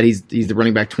not bad. He's the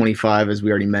running back 25 as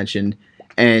we already mentioned,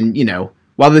 and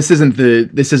while this isn't the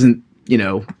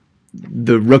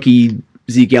rookie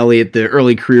Zeke Elliott, the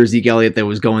early career Zeke Elliott that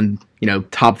was going,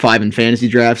 top 5 in fantasy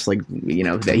drafts.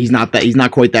 That he's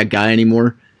not quite that guy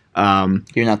anymore.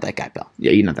 You're not that guy, pal.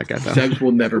 Yeah, you're not that guy, pal. Sebs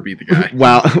will never be the guy.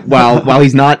 while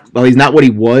he's not what he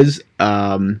was,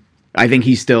 I think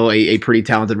he's still a pretty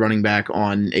talented running back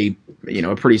on a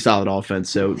a pretty solid offense.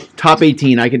 So top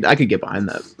 18, I could get behind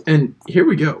that. And here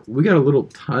we go. We got a little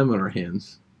time on our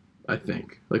hands, I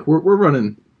think. Like, we're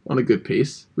running on a good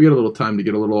pace. We got a little time to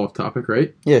get a little off topic,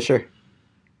 right? Yeah, sure.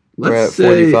 We're Let's at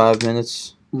 45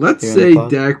 minutes. Let's here in say the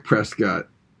pod. Dak Prescott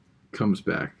comes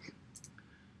back.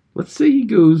 Let's say he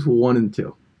goes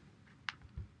 1-2.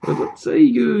 But let's say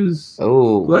he goes.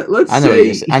 Oh, Let's I know say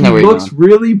what I know he where you're looks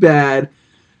really bad,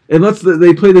 and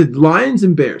they play the Lions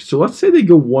and Bears. So let's say they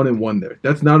go 1-1 there.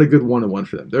 That's not a good 1-1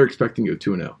 for them. They're expecting to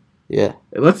go 2-0. Yeah.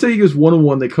 And let's say he goes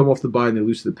 1-1. They come off the bye and they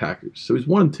lose to the Packers. So he's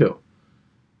 1-2.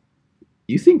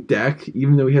 You think Dak,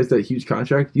 even though he has that huge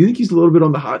contract, do you think he's a little bit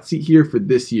on the hot seat here for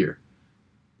this year?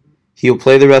 He'll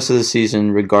play the rest of the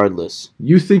season regardless.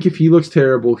 You think if he looks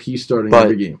terrible, he's starting But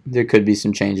every game? there could be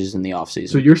some changes in the offseason.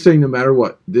 So you're saying no matter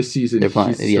what, this season They're playing.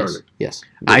 he's the Yes. starter? Yes.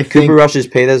 I Cooper think- Rush is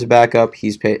paid as a backup.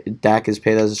 Dak is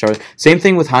paid as a starter. Same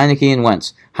thing with Heineke and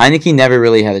Wentz. Heineke never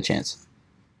really had a chance.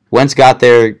 Wentz got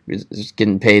there, is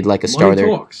getting paid like a starter.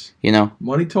 Money talks. You know?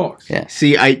 Money talks. Yeah.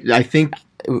 See, I think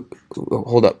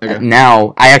Hold up. Okay.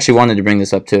 Now, I actually wanted to bring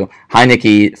this up too.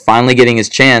 Heineke finally getting his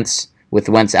chance with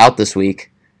Wentz out this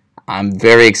week. I'm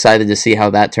very excited to see how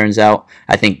that turns out.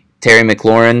 I think Terry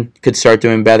McLaurin could start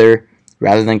doing better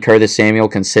rather than Curtis Samuel,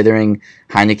 considering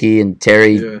Heineke and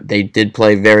Terry, they did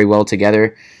play very well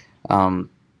together.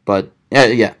 But,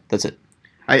 yeah, that's it.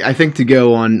 I think to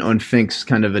go on Fink's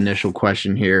kind of initial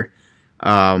question here,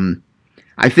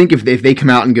 I think if they come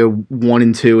out and go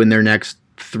 1-2 in their next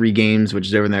 3 games, which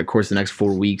is over the course of the next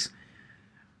 4 weeks,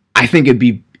 I think it'd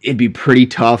be pretty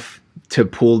tough to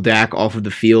pull Dak off of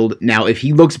the field. Now, if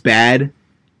he looks bad,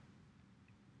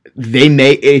 they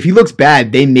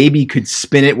maybe could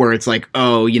spin it where it's like,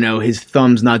 oh, his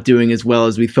thumb's not doing as well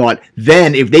as we thought.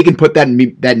 Then, if they can put that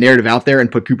narrative out there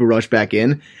and put Cooper Rush back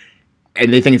in,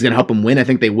 and they think it's going to help them win, I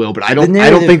think they will. But I don't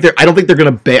think they're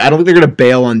going to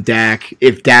bail on Dak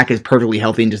if Dak is perfectly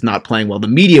healthy and just not playing well. The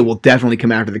media will definitely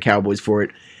come after the Cowboys for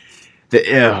it.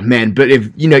 Man, but if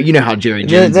you know how Jerry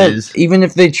Jones is, even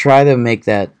if they try to make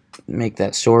that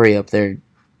story up there,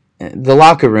 the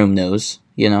locker room knows.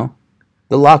 The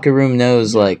locker room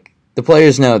knows. Like the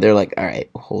players know. They're like, all right,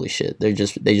 holy shit, they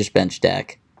just benched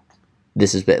Dak.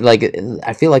 This is like,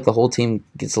 I feel like the whole team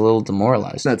gets a little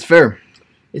demoralized. That's fair.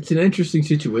 It's an interesting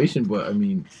situation, but I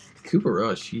mean, Cooper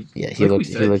Rush, he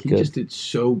looked good. He just did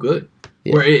so good.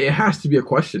 Yeah. Where it has to be a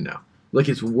question now. Like,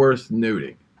 it's worth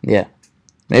noting. Yeah,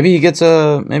 maybe he gets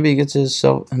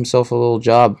himself a little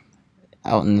job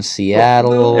out in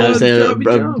Seattle.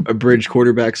 A bridge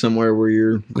quarterback somewhere where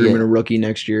you're grooming a rookie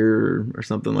next year or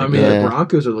something like that. I mean, the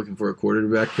Broncos are looking for a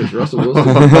quarterback because Russell Wilson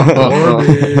is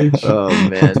garbage. Oh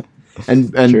man.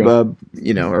 And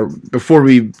before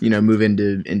we move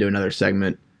into another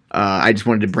segment, I just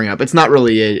wanted to bring up, it's not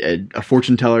really a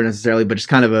fortune teller necessarily, but just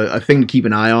kind of a thing to keep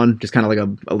an eye on, just kind of like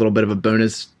a little bit of a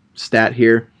bonus stat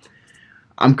here.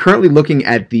 I'm currently looking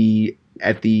at the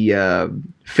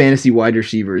fantasy wide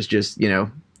receivers, just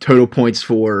total points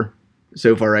for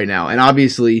so far right now, and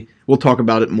obviously we'll talk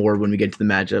about it more when we get to the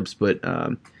matchups. But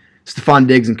Stephon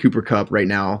Diggs and Cooper Kupp right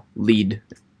now lead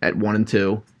at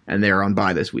 1-2. And they are on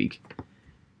bye this week.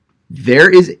 There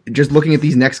is, just looking at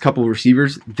these next couple of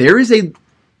receivers, there is a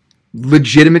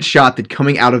legitimate shot that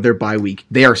coming out of their bye week,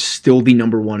 they are still the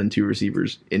number 1 and 2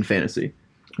 receivers in fantasy,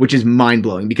 which is mind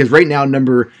blowing because right now,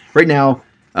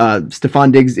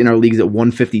 Stephon Diggs in our league is at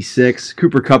 156,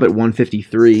 Cooper Kupp at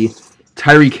 153,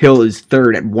 Tyreek Hill is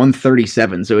third at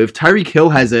 137. So if Tyreek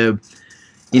Hill has a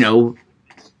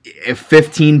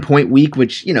 15-point week,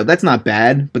 which that's not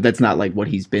bad, but that's not like what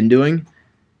he's been doing.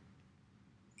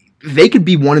 They could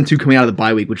be 1-2 coming out of the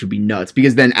bye week, which would be nuts.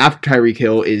 Because then after Tyreek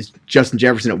Hill is Justin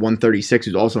Jefferson at 136,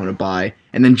 who's also on a bye.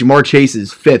 And then Jamar Chase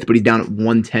is 5th, but he's down at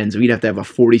 110. So he'd have to have a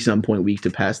 40-some point week to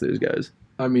pass those guys.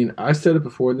 I mean, I said it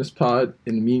before in this pod,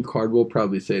 and me and Cardwell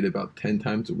probably say it about 10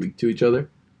 times a week to each other.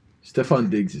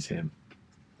 Stephon Diggs is him.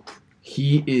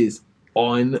 He is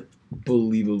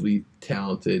unbelievably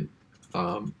talented.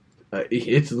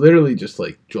 It's literally just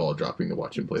like jaw-dropping to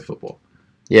watch him play football.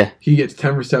 Yeah. He gets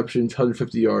 10 receptions,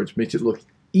 150 yards, makes it look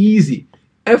easy,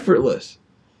 effortless.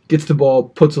 Gets the ball,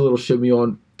 puts a little shimmy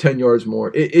on, 10 yards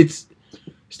more. It's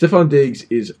Stephon Diggs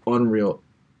is unreal.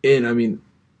 And, I mean,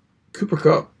 Cooper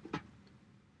Kupp.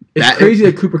 It's crazy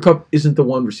that Cooper Kupp isn't the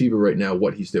one receiver right now,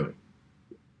 what he's doing.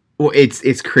 Well,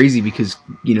 it's crazy because,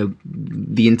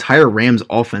 the entire Rams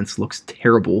offense looks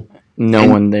terrible. No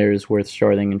one there is worth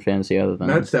starting in fantasy other than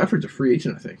Matt Stafford's a free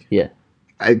agent, I think. Yeah.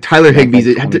 Tyler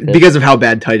Higbee's because of how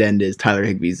bad tight end is. Tyler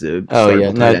Higbee's a tight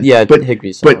end. But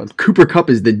Higbee's solid. But Cooper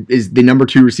Kupp is the number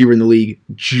 2 receiver in the league,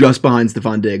 just behind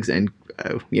Stephon Diggs, and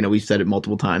we've said it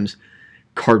multiple times.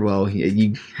 Cardwell,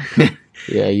 you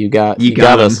Yeah, you got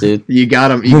him. us, dude. You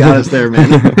got him. You got us there,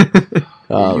 man.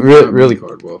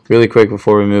 Really quick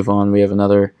before we move on, we have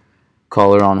another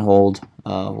caller on hold.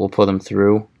 We'll put him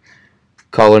through.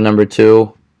 Caller number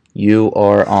 2, you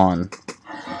are on.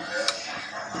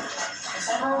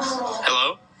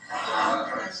 Hello?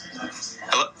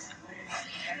 Hello?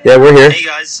 Yeah, we're here. Hey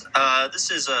guys, this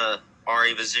is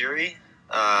Ari Vaziri,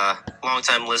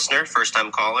 longtime listener, first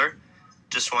time caller.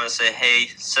 Just want to say, hey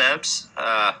Sebs,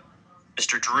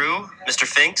 Mr. Drew, Mr.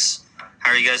 Finks,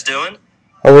 how are you guys doing?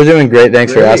 Oh, we're doing great.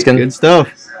 Thanks for asking. Good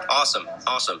stuff. Awesome.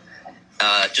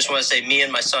 Just want to say, me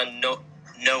and my son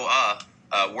Noah,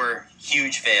 we're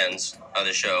huge fans of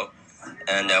the show,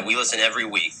 and we listen every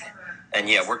week. And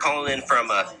yeah, we're calling in from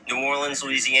New Orleans,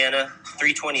 Louisiana,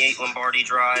 328 Lombardi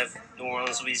Drive, New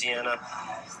Orleans, Louisiana.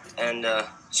 And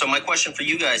so my question for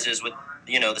you guys is, with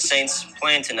the Saints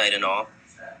playing tonight and all,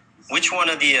 which one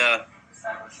of the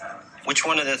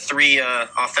 3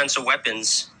 offensive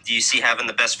weapons do you see having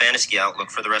the best fantasy outlook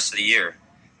for the rest of the year?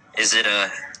 Is it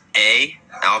A,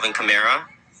 Alvin Kamara,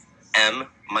 M,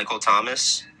 Michael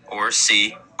Thomas, or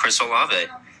C, Chris Olave?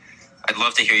 I'd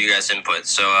love to hear you guys' input.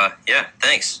 So yeah,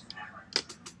 thanks.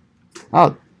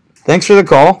 Oh, thanks for the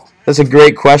call. That's a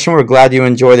great question. We're glad you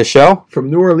enjoy the show. From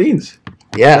New Orleans.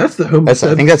 Yeah, that's the home. I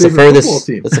think that's the furthest.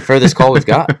 That's the furthest call we've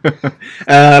got.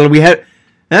 We had.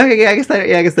 Okay, I guess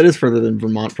that is further than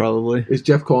Vermont, probably. Is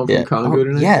Jeff calling from Congo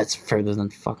tonight? Yeah, it's further than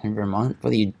fucking Vermont.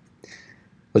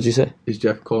 What'd you say? Is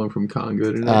Jeff calling from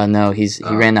Congo tonight? No, he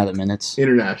ran out of minutes.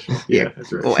 International. Yeah,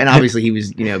 that's right. Well, and obviously he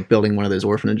was, building one of those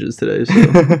orphanages today.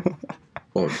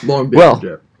 So. Long day, well,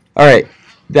 Jeff. All right,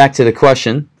 back to the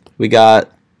question. We got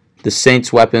the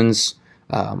Saints' weapons: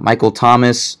 Michael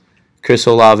Thomas, Chris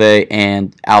Olave,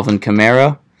 and Alvin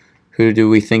Kamara. Who do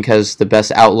we think has the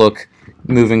best outlook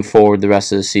moving forward the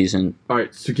rest of the season? All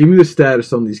right, so give me the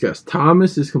status on these guys.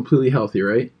 Thomas is completely healthy,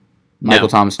 right? Michael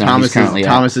Thomas, no, he's currently out.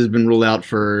 Thomas has been ruled out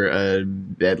for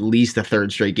at least a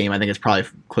third straight game. I think it's probably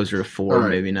closer to 4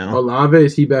 maybe now. Olave,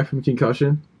 is he back from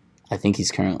concussion? I think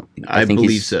he's currently. I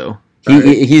believe so.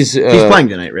 He's playing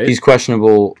tonight, right? He's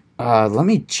questionable. Let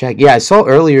me check. Yeah, I saw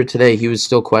earlier today he was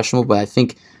still questionable, but I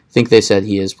think they said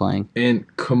he is playing. And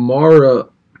Kamara,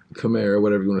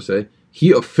 whatever you want to say,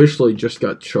 he officially just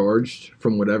got charged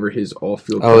from whatever his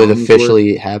off-field. Oh, it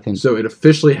officially happened. So it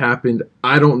officially happened.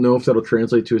 I don't know if that'll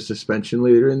translate to a suspension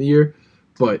later in the year,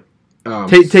 but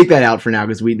take that out for now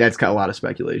because that's got a lot of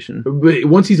speculation. But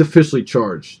once he's officially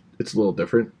charged, it's a little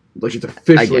different. Like it's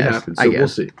officially happened, so we'll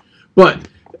see. But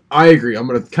I agree. I'm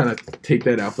going to kind of take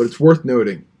that out, but it's worth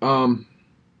noting. I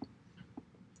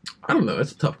don't know.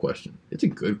 That's a tough question. It's a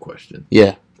good question.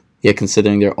 Yeah. Yeah,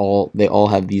 considering they all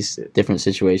have these different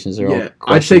situations. They're all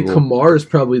I'd say Kamara is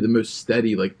probably the most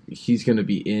steady. Like he's going to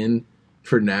be in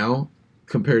for now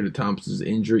compared to Thomas's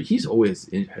injury. He's always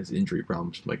has injury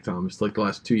problems, Mike Thomas, like the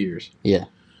last 2 years. Yeah.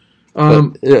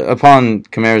 But upon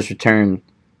Kamara's return,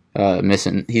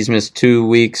 he's missed 2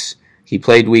 weeks. He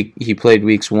played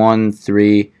weeks 1,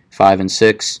 3, 5, and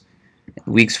 6.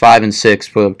 Weeks 5 and 6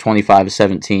 put up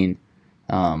 25-17.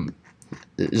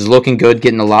 Is looking good,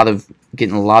 getting a lot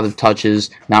of touches,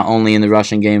 not only in the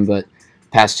rushing game, but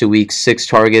past 2 weeks, 6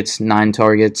 targets, 9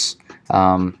 targets.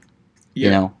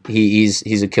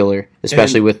 He's a killer,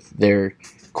 especially with their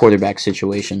quarterback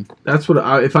situation. That's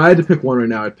what if I had to pick one right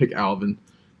now, I'd pick Alvin.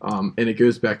 And it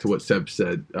goes back to what Seb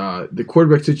said. The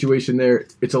quarterback situation there,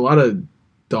 it's a lot of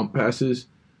dump passes,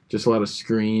 just a lot of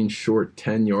screens, short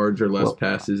 10 yards or less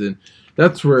passes, and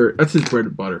that's his bread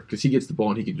and butter because he gets the ball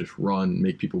and he can just run,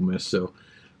 make people miss. So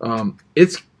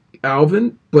it's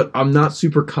Alvin, but I'm not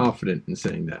super confident in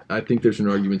saying that. I think there's an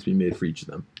argument to be made for each of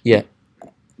them. Yeah.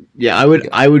 Yeah, I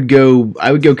would go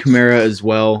Kamara as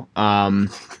well.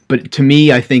 But to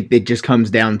me, I think it just comes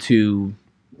down to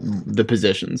the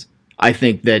positions. I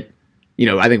think that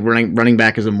running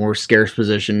back is a more scarce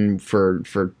position for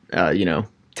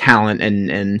talent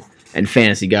and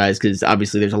fantasy guys because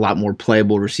obviously there's a lot more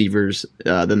playable receivers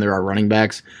than there are running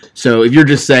backs. So if you're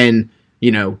just saying,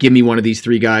 give me one of these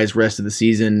 3 guys rest of the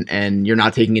season, and you're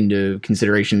not taking into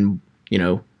consideration,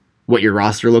 what your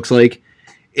roster looks like,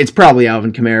 it's probably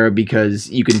Alvin Kamara because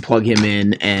you can plug him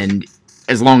in, and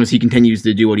as long as he continues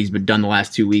to do what he's been done the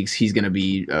last 2 weeks, he's going to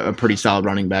be a pretty solid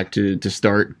running back to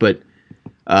start. But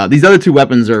these other 2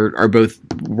 weapons are both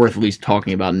worth at least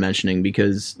talking about and mentioning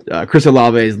because Chris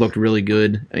Olave has looked really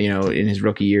good, in his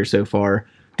rookie year so far,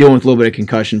 dealing with a little bit of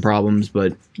concussion problems,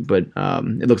 but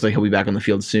it looks like he'll be back on the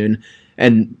field soon.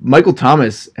 And Michael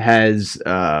Thomas has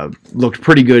looked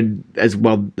pretty good as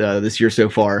well this year so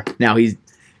far. Now he's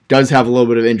does have a little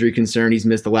bit of injury concern. He's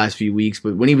missed the last few weeks,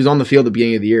 but when he was on the field at the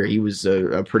beginning of the year, he was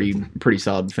a pretty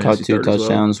solid Caught fantasy 2 starter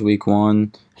touchdowns week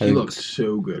 1. He looked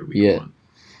so good week 1.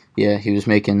 Yeah, he was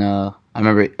making. I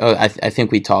remember. I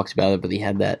think we talked about it, but he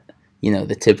had that.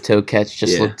 The tiptoe catch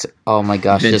just looked. Oh my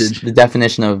gosh, Vintage. just the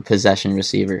definition of a possession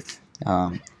receiver.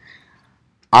 I'm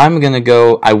gonna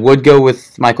go. I would go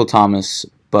with Michael Thomas,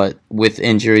 but with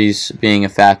injuries being a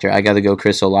factor, I got to go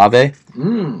Chris Olave.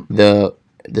 The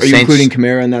Are you including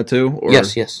Kamara in that too? Or?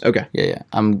 Yes. Okay. Yeah.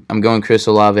 I'm going Chris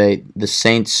Olave. The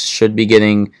Saints should be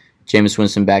getting Jameis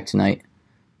Winston back tonight,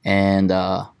 and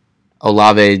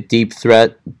Olave deep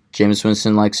threat. Jameis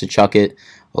Winston likes to chuck it.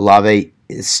 Olave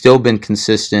has still been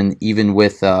consistent, even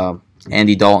with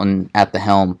Andy Dalton at the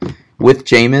helm. With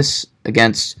Jameis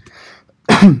against,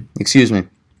 excuse me,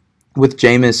 with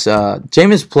Jameis,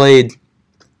 Jameis played.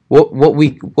 What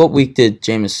week did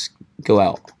Jameis go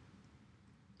out?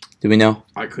 Do we know?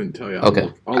 I couldn't tell you.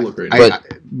 Okay. I'll look right now.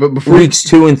 But before Weeks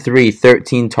 2 and 3,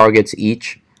 13 targets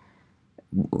each.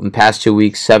 In the past 2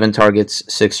 weeks, 7 targets,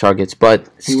 6 targets, but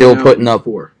still putting up.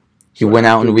 4. He went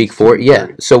out in week 4. Yeah.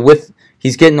 So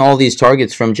he's getting all these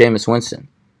targets from Jameis Winston.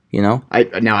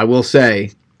 I will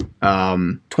say,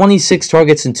 26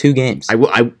 targets in 2 games.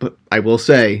 I will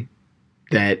say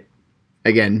that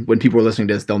again, when people are listening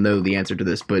to this, they'll know the answer to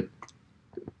this, but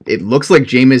it looks like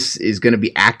Jameis is going to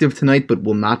be active tonight, but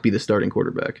will not be the starting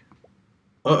quarterback.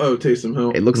 Taysom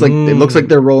Hill. It looks like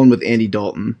they're rolling with Andy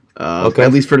Dalton,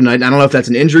 at least for tonight. I don't know if that's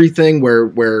an injury thing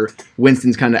where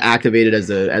Winston's kind of activated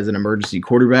as an emergency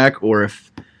quarterback, or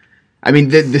if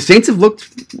the Saints have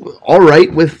looked all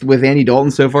right with Andy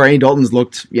Dalton so far. Andy Dalton's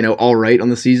looked all right on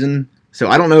the season, so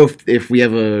I don't know if we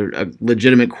have a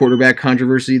legitimate quarterback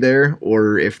controversy there,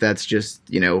 or if that's just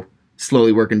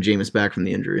slowly working Jameis back from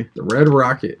the injury. The Red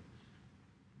Rocket.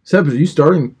 Seb, are you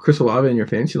starting Chris Olave in your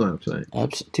fantasy lineup tonight?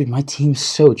 Dude, my team's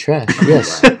so trash.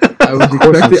 Yes.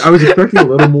 I was expecting a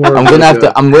little more.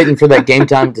 I'm waiting for that game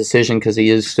time decision because he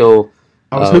is still.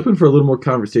 I was hoping for a little more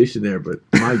conversation there, but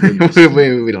my goodness,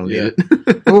 we don't need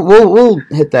it. we'll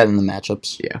hit that in the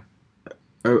matchups. Yeah.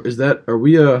 Are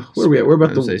we? Where are we at? We're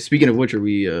about to. Speaking of which, are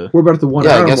we? We're about at the 1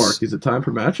 hour mark. Is it time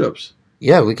for matchups?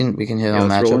 Yeah, we can hit on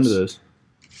let's matchups. roll into those.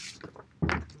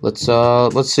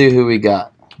 Let's see who we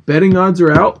got. Betting odds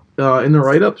are out in the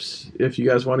write-ups. If you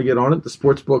guys want to get on it, the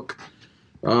Sportsbook.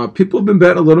 People have been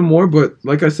betting a little more, but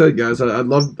like I said, guys, I'd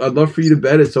love for you to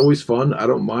bet. It's always fun. I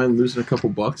don't mind losing a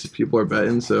couple bucks if people are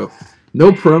betting. So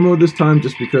no promo this time,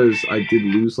 just because I did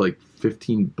lose like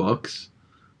 $15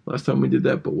 last time we did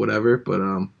that. But whatever. But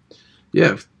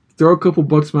yeah, throw a couple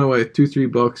bucks my way,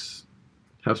 $2-3.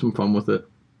 Have some fun with it.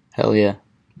 Hell yeah,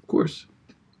 of course.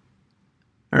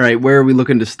 All right, where are we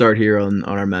looking to start here on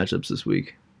our matchups this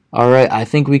week? All right, I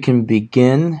think we can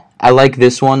begin. I like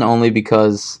this one only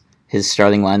because his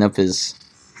starting lineup is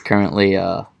currently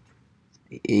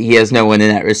he has no one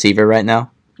in at receiver right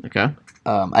now. Okay.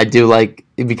 I do like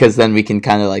because then we can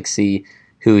kind of like see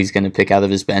who he's going to pick out of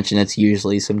his bench, and it's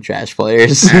usually some trash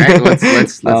players. All right,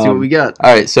 let's see what we got.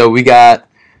 All right, so we got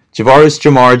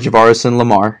Javaris, and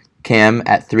Lamar, Cam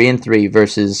at 3-3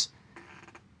 versus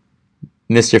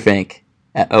Mr. Fink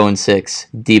at 0-6,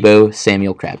 Debo,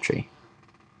 Samuel Crabtree.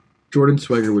 Jordan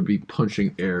Swagger would be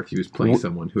punching air if he was playing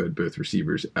someone who had both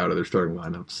receivers out of their starting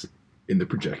lineups in the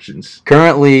projections.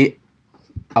 Currently,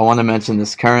 I want to mention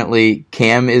this. Currently,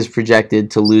 Cam is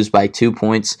projected to lose by 2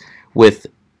 points with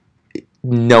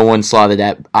no one slotted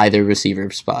at either receiver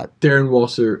spot. Darren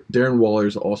Waller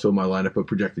is also in my lineup, but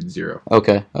projected 0.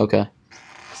 Okay.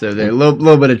 So there's a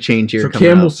little bit of change here. So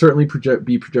Cam will certainly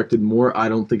be projected more. I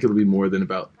don't think it'll be more than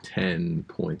about 10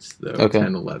 points, though. Okay.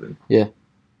 10, 11. Yeah.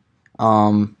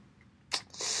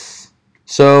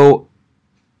 So,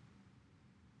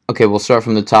 okay, we'll start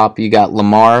from the top. You got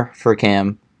Lamar for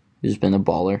Cam, who's been a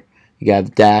baller. You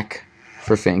got Dak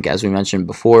for Fink, as we mentioned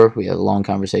before. We had a long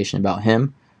conversation about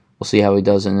him. We'll see how he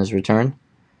does in his return.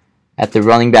 At the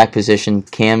running back position,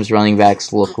 Cam's running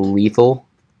backs look lethal.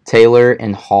 Taylor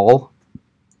and Hall.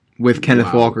 With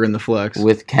Kenneth Walker in the flex.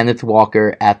 With Kenneth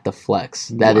Walker at the flex.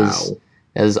 That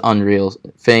is unreal.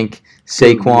 Fink,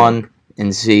 Saquon,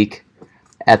 and Zeke.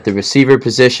 At the receiver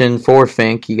position for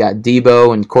Fink, you got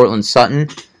Debo and Cortland Sutton.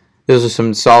 Those are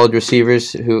some solid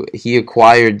receivers who he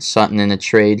acquired Sutton in a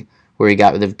trade where he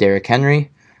got rid of Derrick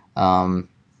Henry.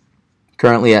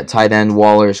 Currently at tight end,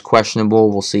 Waller is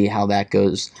questionable. We'll see how that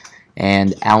goes.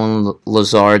 And Alan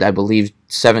Lazard, I believe,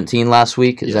 17 last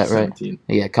week. Is that right? 17.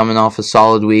 Yeah, coming off a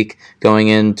solid week, going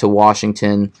into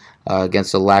Washington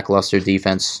against a lackluster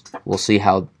defense. We'll see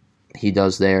how he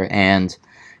does there. And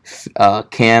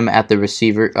Cam at the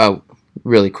receiver. Oh,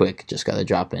 really quick, just got to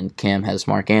drop in. Cam has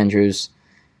Mark Andrews.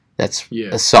 That's Yeah.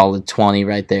 a solid 20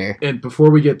 right there. And before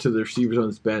we get to the receivers on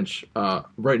this bench,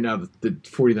 right now the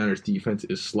 49ers defense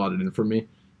is slotted in for me.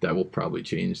 That will probably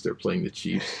change. They're playing the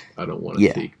Chiefs. I don't want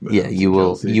to take. You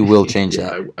will change yeah,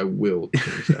 that. I will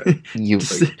change that.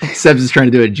 Sebs is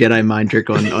trying to do a Jedi mind trick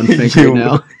on Fink right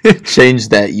now. Change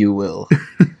that. You will.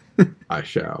 I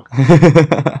shall.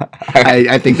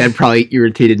 I think that probably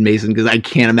irritated Mason because I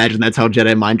can't imagine that's how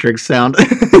Jedi mind tricks sound.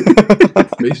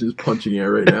 Mason's punching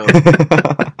air right now.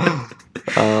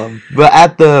 But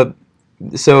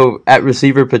at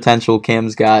receiver potential,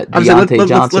 Cam's got Deontay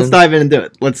Johnson. Let's dive in and do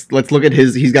it. Let's look at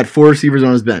his. He's got 4 receivers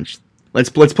on his bench. Let's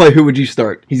play. Who would you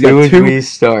start? He's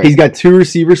got He's got 2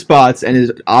 receiver spots, and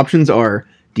his options are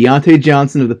Deontay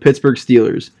Johnson of the Pittsburgh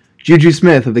Steelers, Juju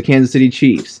Smith of the Kansas City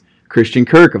Chiefs, Christian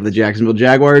Kirk of the Jacksonville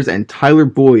Jaguars, and Tyler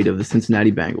Boyd of the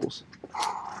Cincinnati Bengals.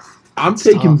 I'm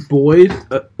taking Boyd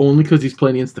only because he's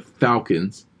playing against the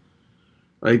Falcons.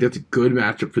 I think that's a good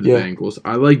matchup for the Bengals.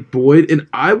 I like Boyd, and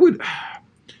I would.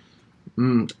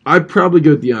 I'd probably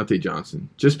go Deontay Johnson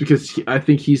just because I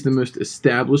think he's the most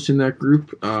established in that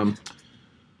group.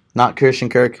 Not Christian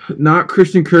Kirk. Not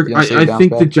Christian Kirk. I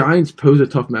think back? The Giants pose a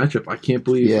tough matchup. I can't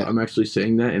believe I'm actually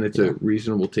saying that, and it's a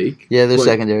reasonable take. Yeah, their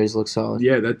secondaries look solid.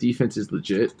 Yeah, that defense is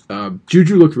legit.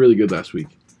 Juju looked really good last week,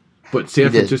 but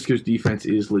San Francisco's defense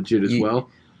is legit as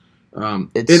well.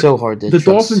 It's so hard to trust.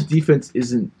 The Dolphins' defense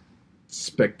isn't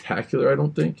spectacular, I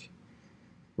don't think.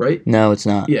 Right? No, it's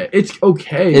not. Yeah, it's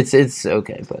okay. It's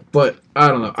okay, but I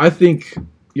don't know. I think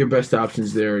your best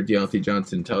options there are Deontay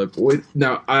Johnson and Tyler Boyd.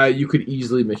 Now, you could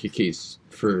easily make a case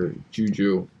for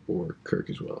Juju or Kirk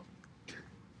as well.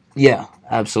 Yeah,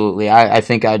 absolutely. I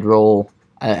think I'd roll.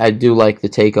 I do like the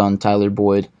take on Tyler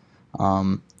Boyd,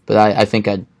 but I think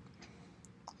I'd.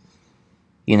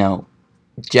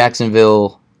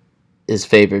 Jacksonville is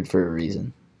favored for a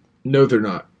reason. No, they're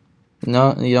not.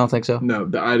 No, you don't think so? No,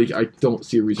 I don't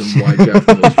see a reason why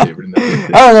Jacksonville is favored in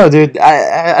that. I don't know, dude.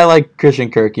 I like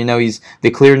Christian Kirk. He's the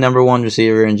clear number 1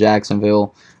 receiver in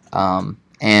Jacksonville,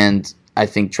 and I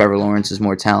think Trevor Lawrence is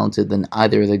more talented than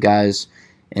either of the guys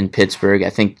in Pittsburgh. I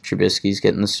think Trubisky's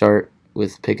getting the start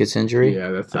with Pickett's injury.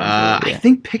 Yeah, that's. I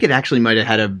think Pickett actually might have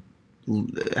had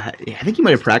I think he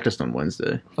might have practiced on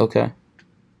Wednesday. Okay.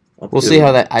 We'll see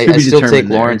how that. I still take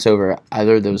Lawrence over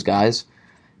either of those guys.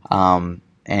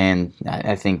 And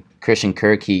I think Christian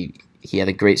Kirk, he had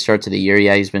a great start to the year.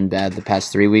 Yeah, he's been bad the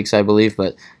past 3 weeks, I believe,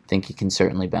 but I think he can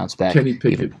certainly bounce back. Kenny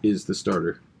Pickett is the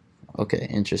starter. Okay,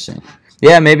 interesting.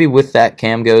 Yeah, maybe with that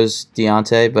Cam goes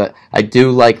Deontay, but I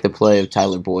do like the play of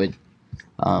Tyler Boyd.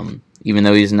 Even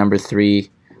though he's number 3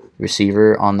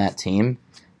 receiver on that team,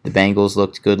 the Bengals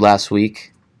looked good last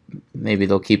week. Maybe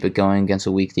they'll keep it going against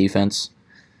a weak defense.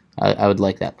 I would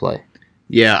like that play.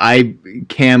 Yeah,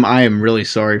 Cam, I am really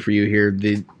sorry for you here.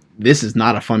 This is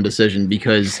not a fun decision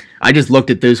because I just looked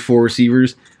at those 4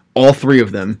 receivers, all 3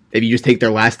 of them. If you just take their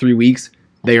last 3 weeks,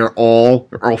 they are all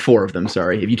 4 of them,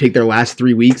 sorry. If you take their last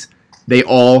 3 weeks, they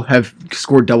all have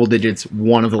scored double digits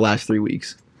 1 of the last 3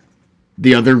 weeks.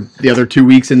 The other 2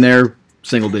 weeks in there,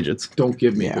 single digits. Don't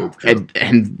give me hope.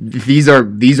 And these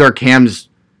are Cam's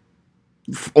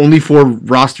only 4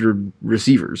 rostered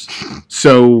receivers.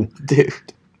 So, dude.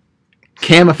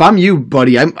 Cam, if I'm you,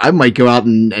 buddy, I might go out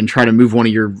and try to move one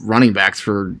of your running backs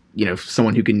for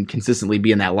someone who can consistently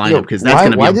be in that lineup because that's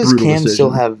going to be a brutal decision. Why does Cam still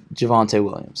have Javonte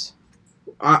Williams?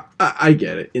 I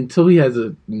get it. Until he has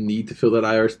a need to fill that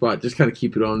IR spot, just kind of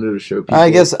keep it on there to show people.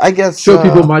 I guess show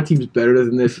people my team's better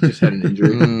than this. He just had an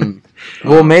injury.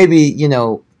 Well, maybe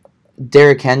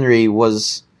Derrick Henry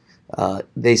was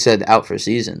they said out for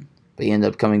season, but he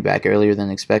ended up coming back earlier than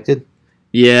expected.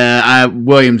 Yeah,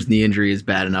 Williams' knee injury is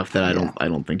bad enough that I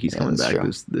don't think he's coming back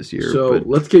this year. So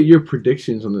let's get your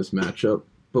predictions on this matchup.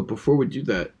 But before we do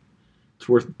that, it's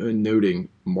worth noting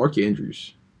Mark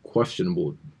Andrews,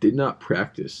 questionable, did not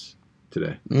practice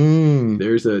today.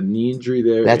 There's a knee injury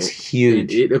there. That's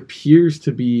huge. It appears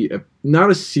to be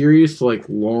not a serious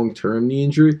long-term knee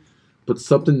injury, but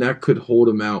something that could hold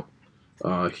him out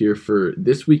here for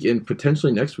this week and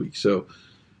potentially next week. So,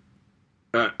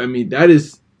 that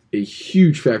is a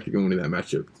huge factor going into that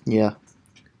matchup. Yeah.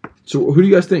 So who do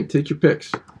you guys think? Take your picks.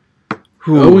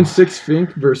 0-6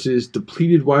 Fink versus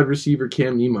depleted wide receiver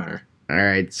Cam Niemeyer. All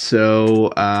right. So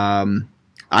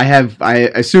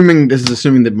assuming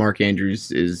that Mark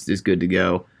Andrews is good to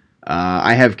go.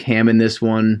 I have Cam in this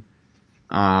one.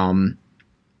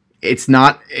 It's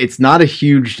not a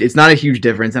huge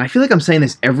difference, and I feel like I'm saying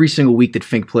this every single week that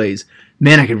Fink plays.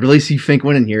 Man, I could really see Fink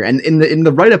winning here. And in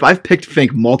the write up, I've picked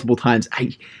Fink multiple times.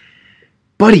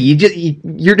 Buddy, you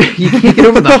can't get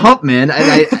over the hump, man.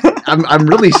 I I'm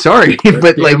really sorry,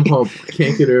 but like Hump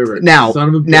can't get over it. now, Son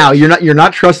of a bitch. now you're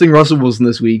not trusting Russell Wilson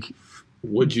this week.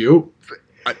 Would you?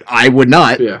 I would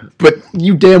not. Yeah. But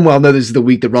you damn well know this is the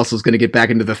week that Russell's going to get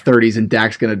back into the 30s and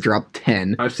Dak's going to drop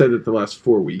 10. I've said it the last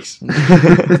 4 weeks.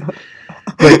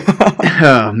 But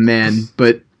oh man,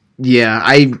 but yeah,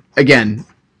 I'm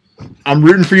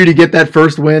rooting for you to get that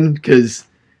first win because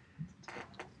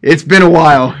it's been a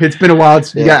while. You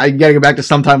got to go back to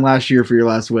sometime last year for your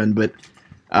last win. But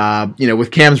with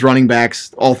Cam's running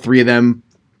backs, all three of them,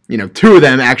 2 of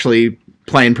them actually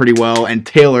playing pretty well, and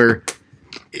Taylor.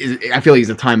 I feel like he's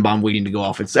a time bomb waiting to go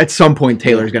off. It's at some point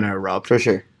Taylor's going to erupt for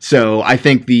sure. So I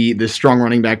think the strong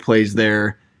running back plays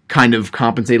there kind of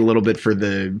compensate a little bit for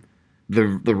the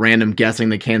random guessing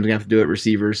that Cam's gonna have to do at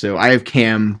receiver. So I have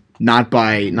Cam not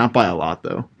by a lot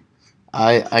though.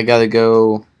 I gotta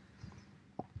go.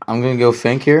 I'm gonna go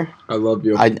Fink here. I love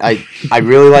you. I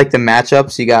really like the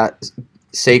matchups. You got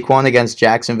Saquon against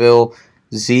Jacksonville,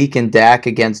 Zeke and Dak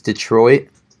against Detroit.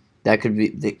 That could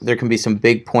be there can be some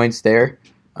big points there.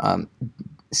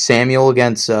 Samuel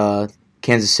against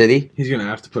Kansas City. He's gonna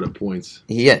have to put up points.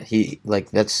 He can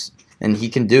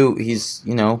do. He's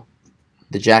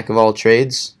the jack of all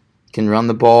trades. Can run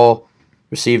the ball,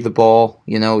 receive the ball.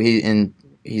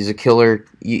 He's a killer.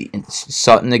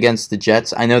 Sutton against the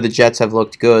Jets. I know the Jets have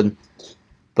looked good,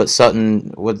 but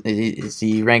Sutton, is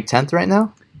he ranked 10th right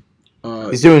now?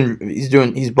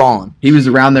 He's balling. He was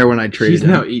around there when I traded him.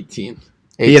 He's now 18th.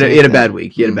 He had a bad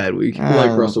week. We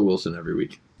like Russell Wilson every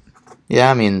week.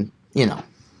 Yeah, I mean,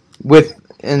 both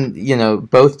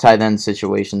tight end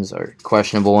situations are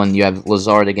questionable, and you have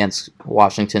Lazard against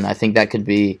Washington. I think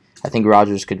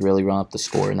Rodgers could really run up the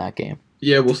score in that game.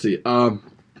 Yeah, we'll see. I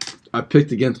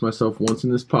picked against myself once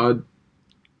in this pod.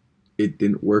 It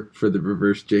didn't work for the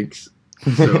reverse jinx,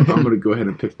 so I'm going to go ahead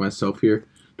and pick myself here.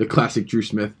 The classic Drew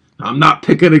Smith. I'm not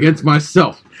picking against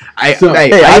myself. I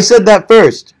said that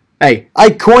first. Hey, I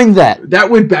coined that. That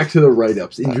went back to the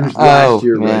write-ups. Drew's last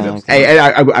year write-ups. Hey,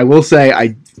 I will say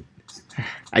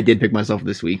I did pick myself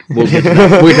this week. We'll get to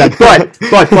that.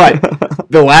 But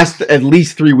the last at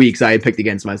least 3 weeks I had picked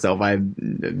against myself.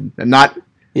 I'm not.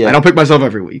 Yeah. I don't pick myself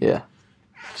every week. Yeah.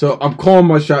 So I'm calling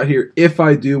my shot here. If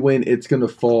I do win, it's going to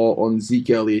fall on Zeke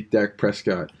Elliott, Dak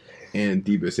Prescott, and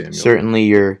Deebo Samuel. Certainly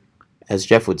your, as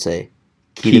Jeff would say,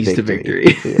 keys to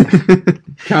victory. Yeah.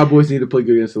 Cowboys need to play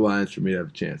good against the Lions for me to have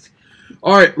a chance.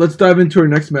 All right, let's dive into our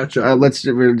next matchup. Let's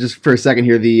just for a second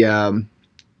here the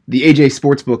AJ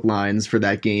Sportsbook lines for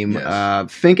that game.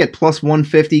 Yes. Fink at plus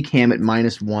 150, Cam at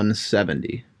minus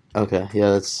 170. Okay,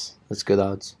 yeah, that's good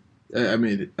odds. I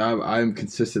mean, I'm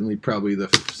consistently probably the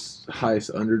highest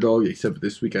underdog, except for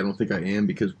this week I don't think I am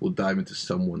because we'll dive into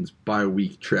someone's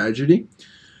bye-week tragedy.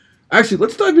 Actually,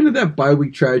 let's dive into that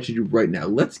bye-week tragedy right now.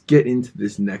 Let's get into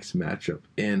this next matchup.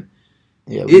 And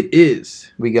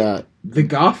we got the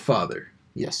Godfather.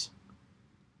 Yes.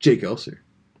 Jake Elser.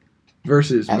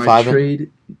 Versus at my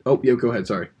trade. Oh, yeah, go ahead.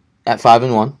 Sorry. At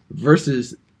 5-1.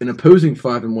 Versus an opposing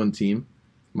 5-1 team.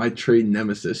 My trade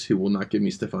nemesis, who will not give me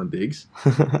Stephon Diggs.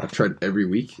 I've tried every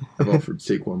week. I've offered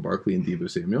Saquon Barkley and Deebo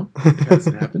Samuel. It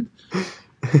hasn't happened.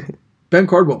 Ben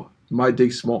Cardwell, my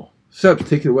Diggs small. Seb,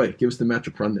 take it away. Give us the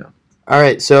matchup rundown. All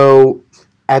right, so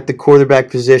at the quarterback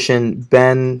position,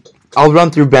 I'll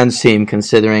run through Ben's team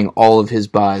considering all of his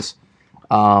buys.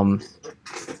 Let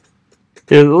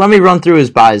me run through his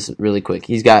buys really quick.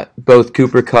 He's got both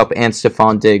Cooper Kupp and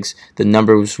Stephon Diggs, the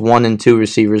numbers 1 and 2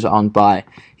 receivers on bye.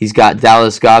 He's got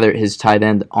Dallas Goedert, his tight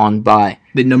end, on bye.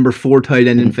 The number 4 tight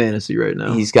end in fantasy right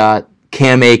now. He's got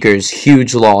Cam Akers,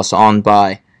 huge loss, on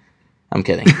bye. I'm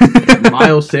kidding.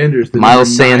 Miles Sanders,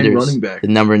 the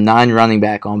number 9 running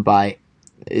back on bye.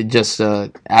 It just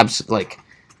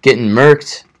getting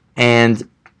murked. And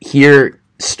here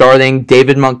starting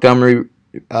David Montgomery,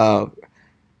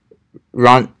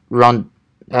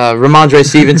 Ramondre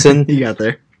Stevenson. He got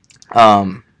there.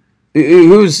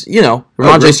 Who's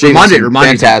Ramondre Stevenson?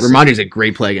 Fantastic. Ramondre's a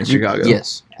great play against Chicago.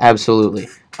 Yes, absolutely.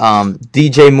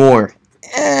 DJ Moore,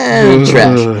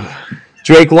 trash.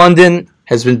 Drake London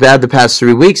has been bad the past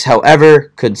 3 weeks.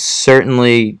 However, could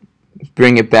certainly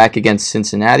bring it back against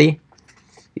Cincinnati.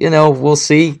 We'll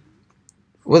see.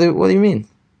 What do you mean?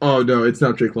 Oh, no, it's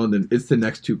not Drake London. It's the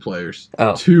next 2 players.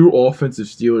 Oh. 2 offensive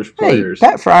Steelers players.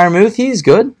 Hey, Pat Freiermuth, he's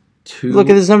good. 2 Look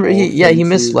at his number. He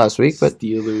missed last week, but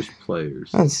Steelers players.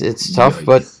 It's tough,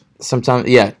 but sometimes,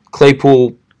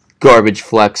 Claypool, garbage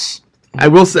flex. I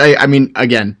will say, I mean,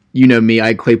 again, you know me. I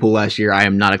had Claypool last year. I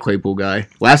am not a Claypool guy.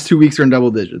 Last 2 weeks are in double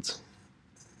digits.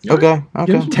 Okay.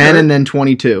 10 and then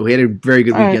 22. He had a very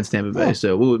good week against Tampa Bay,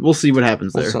 so we'll see what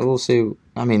happens there. We'll see.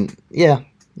 I mean, yeah,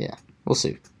 we'll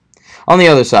see. On the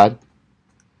other side,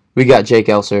 We got Jake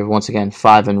Elser once again,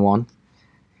 5-1.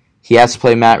 He has to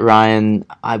play Matt Ryan,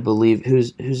 I believe.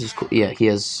 Who's his? Yeah, he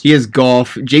has. He has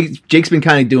Golf. Jake's been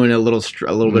kind of doing a little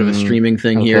bit of a streaming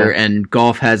thing here, and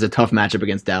Golf has a tough matchup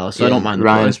against Dallas, so I don't mind.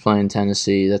 Ryan's playing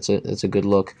Tennessee. That's a good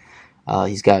look.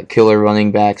 He's got killer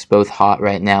running backs, both hot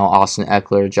right now. Austin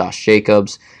Eckler, Josh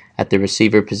Jacobs at the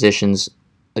receiver positions.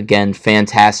 Again,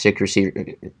 fantastic receiver,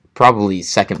 probably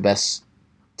second best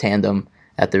tandem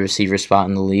at the receiver spot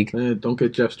in the league. Don't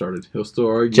get Jeff started. He'll still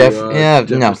argue.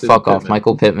 Fuck off.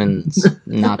 Michael Pittman's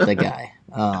not the guy.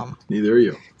 Neither are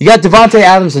you. You got Devontae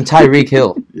Adams and Tyreek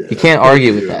Hill. You can't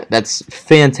argue with that. That's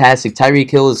fantastic. Tyreek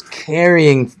Hill is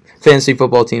carrying fantasy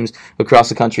football teams across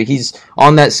the country. He's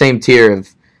on that same tier of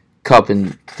Kupp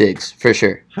and Diggs, for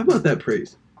sure. How about that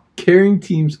praise? Carrying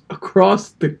teams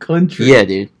across the country. Yeah,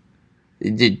 dude.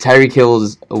 Tyreek Hill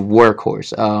is a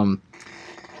workhorse.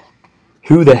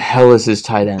 Who the hell is his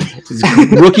tight end?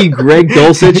 Rookie Greg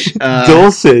Dulcich.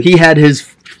 Dulcich. He had his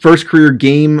first career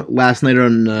game last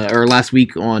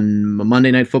week on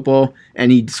Monday Night Football,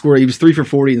 and he scored. He was 3 for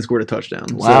 40 and scored a touchdown.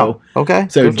 Wow. Okay.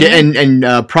 So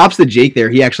props to Jake there.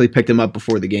 He actually picked him up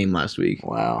before the game last week.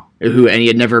 Wow. And he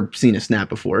had never seen a snap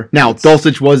before. Now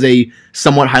Dulcich was a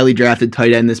somewhat highly drafted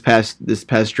tight end this past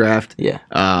draft. Yeah.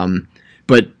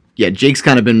 But yeah, Jake's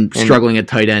kind of been struggling at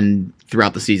tight end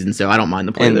throughout the season, so I don't mind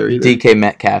the play there either. DK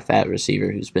Metcalf at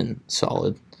receiver, who's been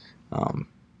solid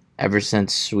ever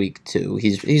since week 2.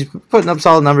 He's putting up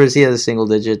solid numbers. He has single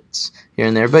digits here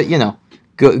and there, but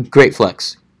great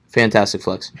flex, fantastic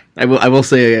flex. I will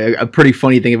say a pretty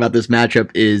funny thing about this matchup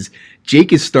is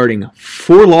Jake is starting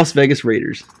 4 Las Vegas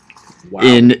Raiders. Wow.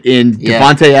 In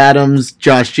Devontae Adams,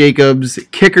 Josh Jacobs,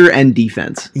 kicker and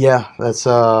defense. Yeah, that's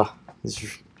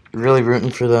he's really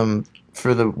rooting for them.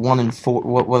 For the 1-4,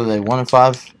 what are they?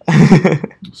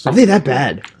 1-5? Are they that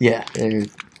bad? Yeah,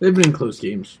 they've been in close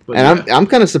games. But and I'm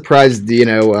kind of surprised.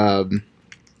 I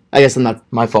guess I'm not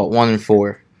my fault.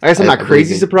 1-4. I guess I'm not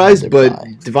crazy surprised, but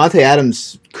Devontae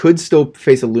Adams could still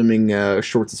face a looming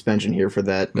short suspension here for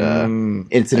that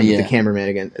incident with the cameraman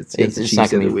against the Chiefs. It's not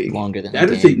going to be longer than that.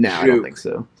 I don't think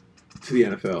so. To the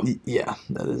NFL, yeah,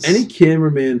 that is any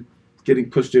cameraman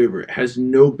getting pushed over has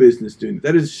no business doing that.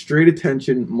 That is straight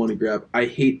attention money grab. I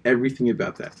hate everything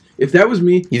about that. If that was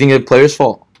me, you think it's the player's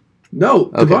fault? No,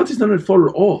 Devontae's not at fault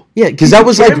at all. Yeah, because that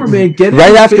was like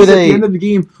right after at the end of the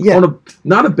game on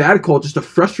not a bad call, just a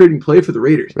frustrating play for the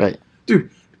Raiders. Right,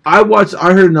 dude. I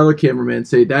heard another cameraman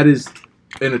say that is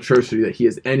an atrocity that he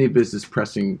has any business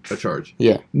pressing a charge.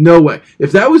 Yeah, no way.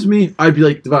 If that was me, I'd be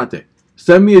like, Devontae,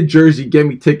 send me a jersey, get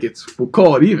me tickets. We'll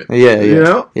call it even. Yeah. You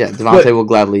know? Yeah, Devontae will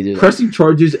gladly do that. Pressing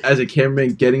charges as a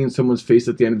cameraman, getting in someone's face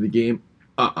at the end of the game,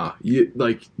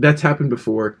 that's happened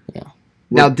before. Yeah.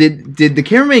 Now, did the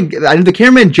cameraman? I think the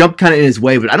cameraman jumped kind of in his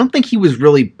way, but I don't think he was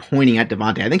really pointing at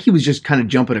Devontae. I think he was just kind of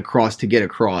jumping across to get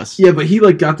across. Yeah, but he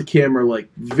got the camera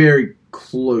very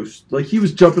close. He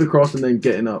was jumping across and then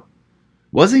getting up.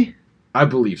 Was he? I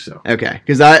believe so. Okay,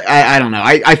 because I don't know.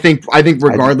 I think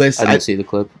regardless, I didn't see the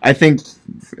clip. I think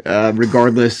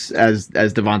regardless as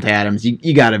Devontae Adams,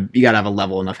 you gotta have a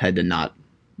level enough head to not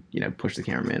push the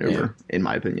cameraman over, in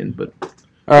my opinion. But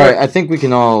all right, I think we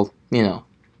can all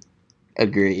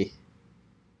agree.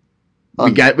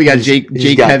 We got Jake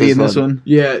heavy in this one.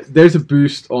 Yeah, there's a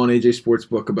boost on AJ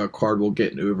Sportsbook about Cardwell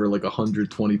getting over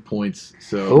 120 points.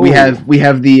 So we have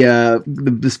the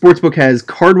Sportsbook has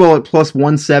Cardwell at plus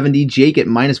 170, Jake at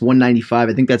minus 195.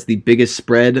 I think that's the biggest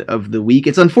spread of the week.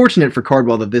 It's unfortunate for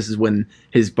Cardwell that this is when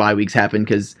his bye weeks happen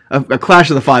because a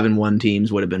clash of the 5-1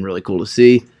 teams would have been really cool to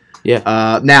see.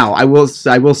 Yeah. Now I will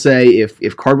say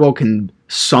if Cardwell can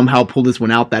somehow pull this one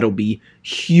out, that'll be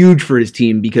huge for his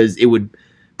team because it would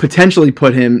potentially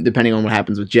put him, depending on what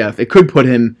happens with Jeff, it could put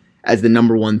him as the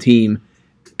number 1 team,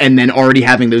 and then already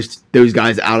having those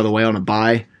guys out of the way on a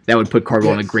bye, that would put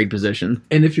Cardwell in a great position.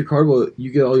 And if you're Cardwell,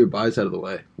 you get all your buys out of the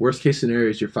way. Worst case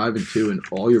scenario is you're 5-2, and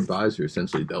all your buys are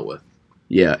essentially dealt with.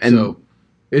 Yeah, and so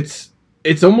it's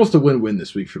almost a win-win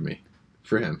this week for me,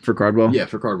 for him, for Cardwell. Yeah,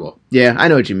 for Cardwell. Yeah, I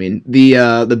know what you mean.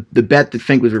 The bet that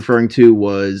Fink was referring to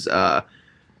was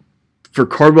for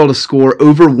Cardwell to score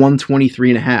over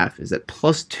 123.5 is at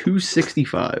plus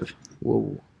 265.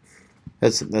 Whoa,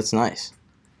 that's nice.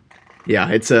 Yeah,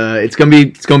 it's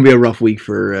gonna be a rough week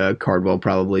for Cardwell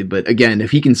probably, but again, if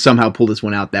he can somehow pull this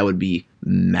one out, that would be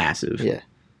massive. Yeah,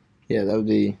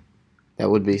 that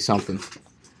would be something.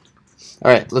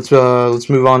 All right, let's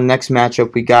move on. Next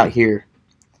matchup we got here.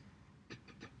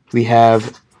 We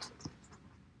have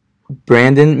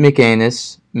Brandon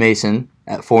McAnus Mason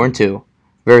at 4-2.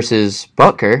 Versus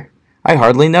Butker, I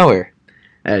hardly know her.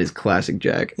 That is classic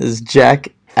Jack. This is Jack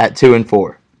at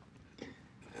 2-4.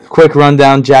 Quick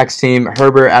rundown, Jack's team: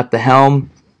 Herbert at the helm,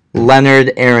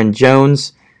 Leonard, Aaron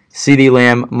Jones, CeeDee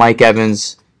Lamb, Mike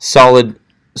Evans, solid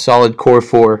core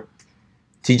four.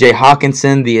 TJ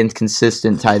Hawkinson, the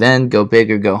inconsistent tight end, go big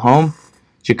or go home.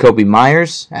 Jacoby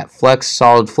Myers at flex,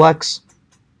 solid flex.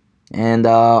 And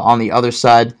on the other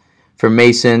side, for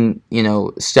Mason,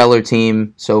 stellar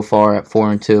team so far at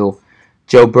 4-2.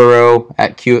 Joe Burrow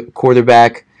at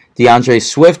quarterback. DeAndre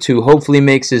Swift, who hopefully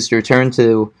makes his return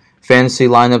to fantasy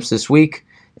lineups this week.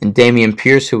 And Dameon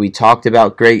Pierce, who we talked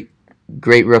about, great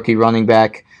rookie running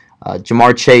back.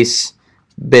 Jamar Chase,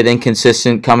 bit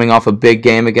inconsistent, coming off a big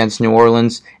game against New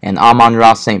Orleans, and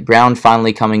Amon-Ra St. Brown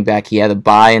finally coming back. He had a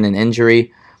bye and an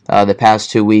injury the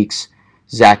past 2 weeks.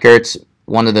 Zach Ertz,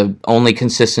 one of the only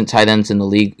consistent tight ends in the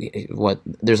league.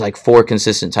 There's like 4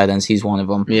 consistent tight ends. He's one of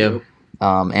them. Yeah.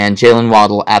 And Jalen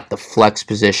Waddle at the flex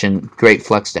position. Great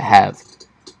flex to have.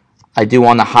 I do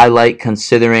want to highlight,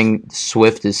 considering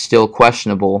Swift is still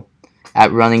questionable,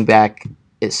 at running back,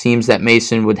 it seems that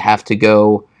Mason would have to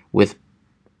go with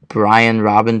Brian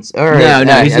Robbins. At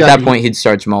that point, he'd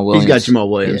start Jamal Williams. He's got Jamal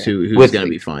Williams, who's going to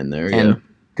be fine there. And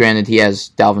granted, he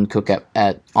has Dalvin Cook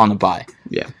on a bye.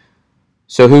 Yeah.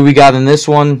 So who we got in this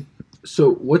one?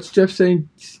 So what's Jeff saying?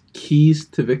 Keys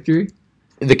to victory?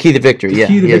 The key to victory,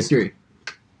 Key to victory.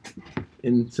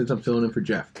 And since I'm filling in for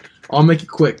Jeff, I'll make it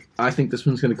quick. I think this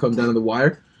one's going to come down to the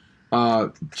wire.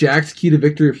 Jack's key to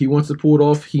victory, if he wants to pull it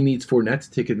off, he needs Fournette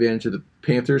to take advantage of the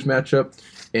Panthers matchup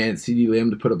and CeeDee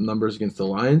Lamb to put up numbers against the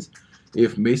Lions.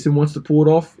 If Mason wants to pull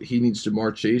it off, he needs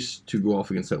Jamar Chase to go off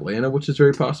against Atlanta, which is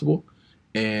very possible,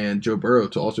 and Joe Burrow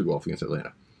to also go off against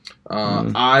Atlanta.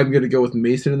 I'm going to go with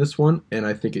Mason in this one, and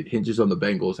I think it hinges on the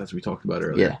Bengals, as we talked about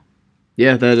earlier.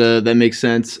 Yeah, that makes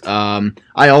sense.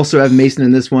 I also have Mason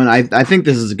in this one. I think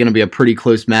this is going to be a pretty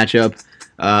close matchup.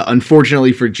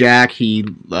 Unfortunately for Jack, he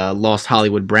lost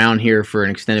Hollywood Brown here for an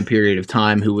extended period of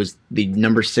time, who was the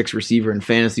number 6 receiver in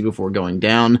fantasy before going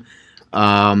down.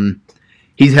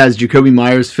 He has Jacoby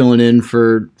Myers filling in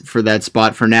for that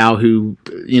spot for now, who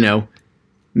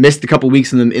missed a couple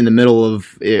weeks in the middle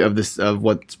of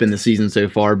what's been the season so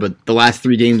far. But the last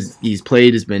 3 games he's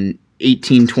played has been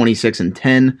 18, 26, and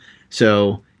 10.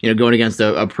 So going against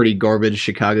a pretty garbage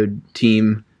Chicago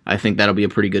team, I think that'll be a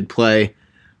pretty good play.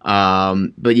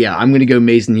 But yeah, I'm going to go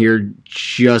Mason here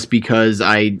just because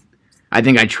I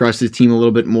think I trust his team a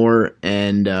little bit more.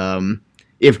 And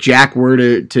if Jack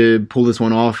were to pull this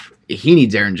one off, he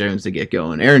needs Aaron Jones to get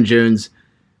going. Aaron Jones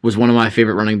was one of my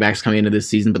favorite running backs coming into this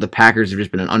season, but the Packers have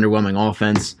just been an underwhelming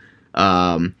offense.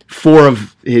 4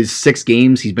 of his 6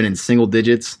 games, he's been in single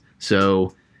digits.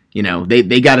 So,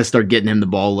 they got to start getting him the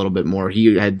ball a little bit more.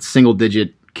 He had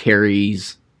single-digit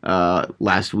carries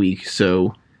last week.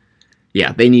 So,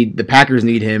 yeah, the Packers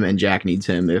need him, and Jack needs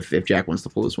him if Jack wants to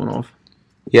pull this one off.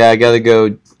 Yeah, I gotta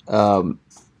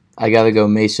go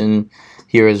Mason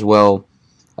here as well.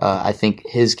 I think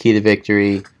his key to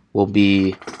victory will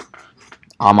be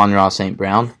Amon-Ra St.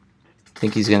 Brown. I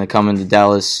think he's going to come into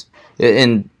Dallas.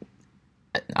 And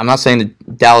I'm not saying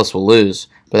that Dallas will lose,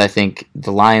 but I think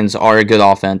the Lions are a good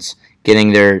offense,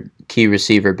 getting their key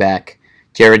receiver back.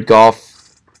 Jared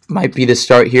Goff might be the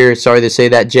start here. Sorry to say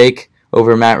that, Jake,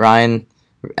 over Matt Ryan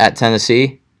at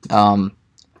Tennessee. I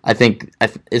think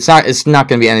it's not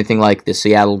going to be anything like the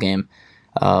Seattle game,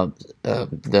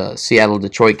 the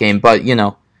Seattle-Detroit game, but,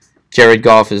 Jared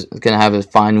Goff is going to have a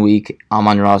fine week.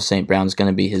 Amon-Ra St. Brown is going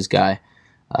to be his guy.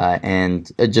 And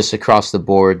just across the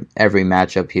board, every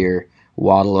matchup here,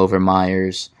 Waddle over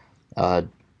Myers, DeAndre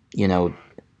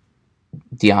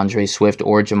Swift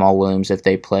or Jamal Williams, if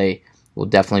they play, will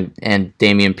definitely, and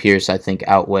Dameon Pierce, I think,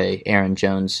 outweigh Aaron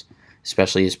Jones,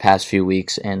 especially his past few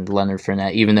weeks, and Leonard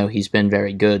Fournette, even though he's been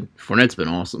very good. Fournette's been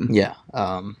awesome. Yeah.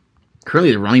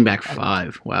 Currently the running back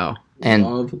 5. Wow.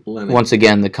 And once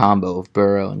again, the combo of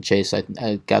Burrow and Chase, I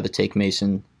got to take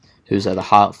Mason, who's at a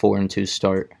hot 4-2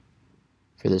 start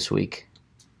for this week.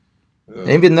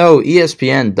 Even though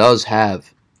ESPN does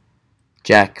have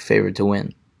Jack favored to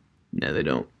win. No, they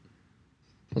don't.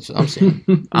 That's what I'm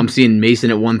seeing. I'm seeing Mason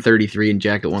at 133 and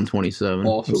Jack at 127.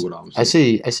 Also what I'm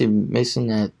seeing. I see Mason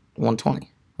at 120.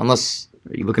 Unless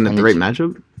are you looking at the right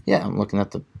matchup? Yeah, I'm looking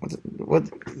at the what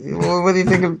do you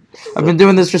think of? I've been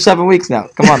doing this for 7 weeks now.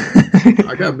 Come on.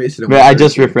 I got Mason. I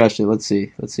just refreshed it. Let's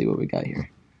see what we got here.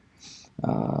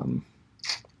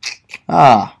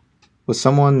 Was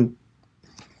someone?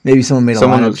 Maybe someone made a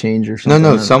lineup change or something.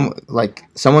 No.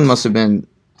 Someone must have been.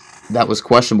 That was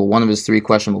questionable. One of his 3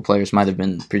 questionable players might have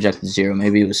been projected 0.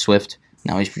 Maybe it was Swift.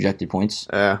 Now he's projected points.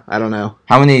 I don't know.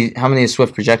 How many is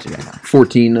Swift projected right now?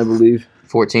 14, I believe.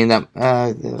 14. That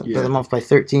put them off by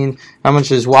 13. How much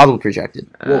is Waddle projected?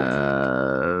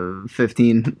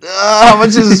 15. How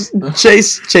much is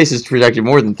Chase? Chase is projected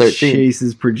more than 13. Chase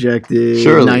is projected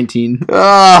Surely. 19.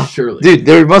 Surely. Dude,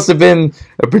 there must have been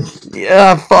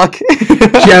fuck.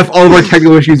 Jeff, all of our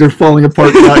technical issues are falling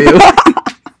apart without you.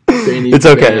 It's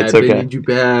okay. Bad. It's okay. They need you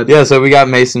bad. Yeah, so we got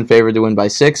Mason favored to win by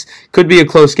 6. Could be a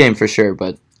close game for sure,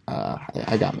 but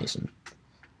I got Mason.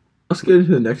 Let's get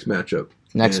into the next matchup.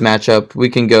 Matchup, we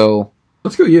can go.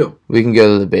 Let's go you. We can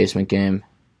go to the basement game.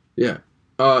 Yeah.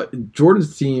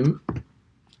 Jordan's team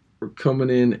are coming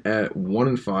in at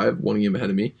 1-5, one game ahead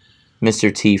of me.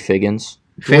 Mr. T. Figgins.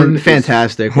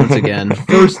 Fantastic once again.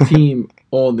 First team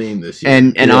all name this year.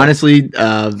 And honestly,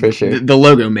 for sure. the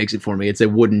logo makes it for me. It's a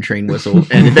wooden train whistle.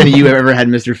 And if any of you have ever had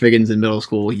Mr. Figgins in middle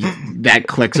school, that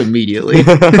clicks immediately.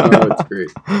 It's great.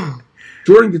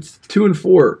 Jordan gets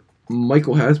 2-4.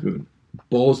 Michael Hasmoon,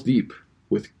 balls deep,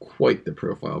 with quite the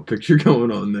profile picture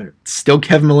going on there. Still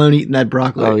Kevin Malone eating that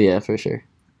broccoli. Oh, yeah, for sure.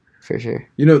 For sure.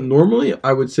 You know, normally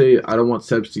I would say I don't want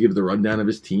Sebs to give the rundown of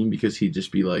his team because he'd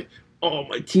just be like, oh,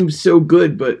 my team's so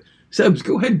good. But, Sebs,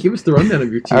 go ahead and give us the rundown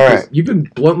of your team. All right. You've been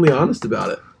bluntly honest about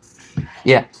it.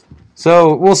 Yeah.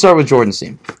 So we'll start with Jordan's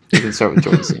team. We can start with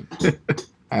Jordan's team.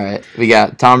 All right. We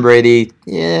got Tom Brady.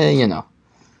 Yeah, you know.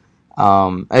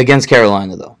 Against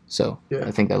Carolina, though. So yeah.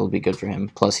 I think that'll be good for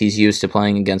him. Plus, he's used to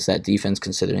playing against that defense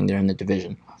considering they're in the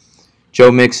division.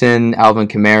 Joe Mixon, Alvin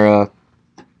Kamara,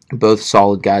 both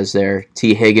solid guys there.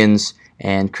 T. Higgins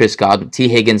and Chris Godwin. T.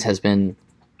 Higgins has been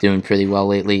doing pretty well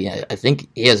lately. I think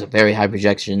he has a very high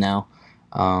projection now.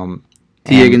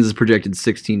 T. Higgins is projected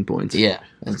 16 points. Yeah,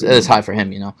 it's high for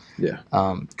him, you know. Yeah.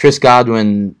 Chris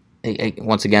Godwin,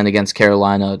 once again, against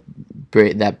Carolina,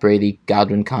 that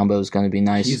Brady-Godwin combo is going to be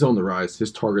nice. He's on the rise.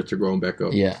 His targets are going back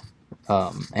up. Yeah.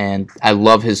 And I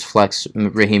love his flex,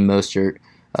 Raheem Mostert.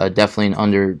 Definitely an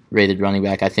underrated running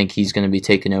back. I think he's going to be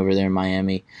taking over there in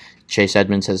Miami. Chase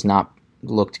Edmonds has not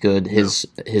looked good. His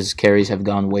carries have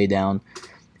gone way down.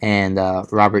 And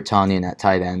Robert Tonyan at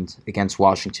tight end against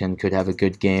Washington could have a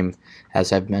good game,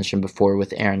 as I've mentioned before,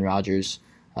 with Aaron Rodgers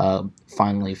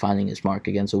finally finding his mark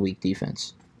against a weak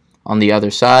defense. On the other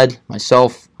side,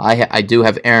 myself, I do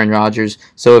have Aaron Rodgers.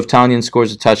 So if Tonyan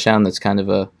scores a touchdown, that's kind of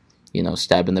a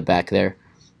stab in the back there.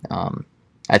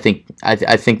 I think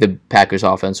the Packers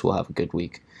offense will have a good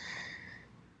week.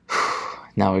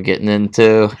 Now we're getting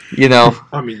into,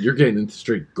 I mean, you're getting into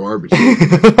straight garbage. We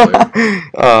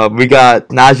got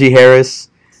Najee Harris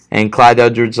and Clyde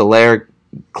Edwards-Helaire.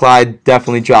 Clyde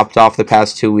definitely dropped off the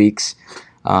past 2 weeks.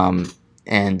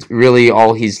 And really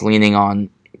all he's leaning on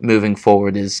moving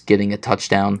forward is getting a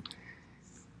touchdown.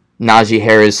 Najee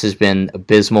Harris has been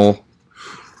abysmal.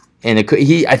 And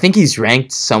I think he's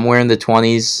ranked somewhere in the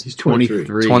 20s. He's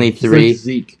 23. 23. He's like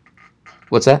Zeke.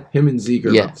 What's that? Him and Zeke are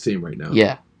about the same right now.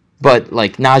 Yeah. But,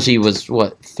 Najee was,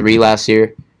 3 last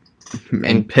year?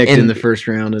 And picked in the first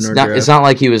round in our draft. It's not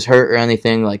like he was hurt or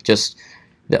anything. Just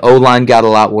the O-line got a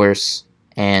lot worse.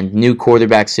 And new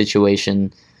quarterback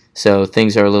situation. So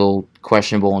things are a little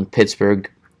questionable in Pittsburgh.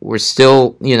 We're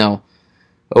still,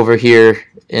 over here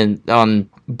on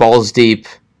balls deep.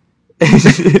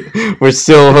 We're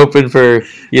still hoping for,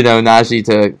 Najee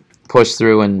to push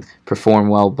through and perform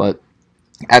well. But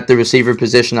at the receiver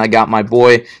position, I got my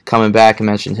boy coming back. I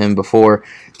mentioned him before.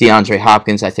 DeAndre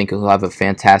Hopkins, I think he'll have a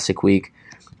fantastic week.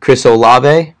 Chris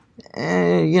Olave,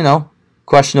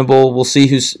 questionable. We'll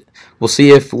see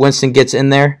if Winston gets in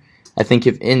there. I think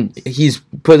he's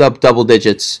put up double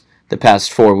digits the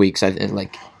past 4 weeks.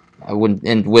 I wouldn't,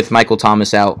 and with Michael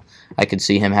Thomas out, I could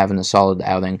see him having a solid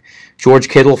outing. George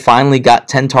Kittle finally got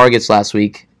 10 targets last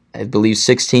week. I believe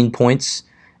 16 points.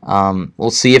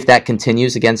 We'll see if that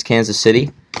continues against Kansas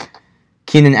City.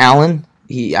 Keenan Allen,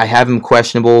 I have him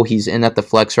questionable. He's in at the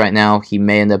flex right now. He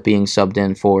may end up being subbed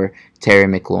in for Terry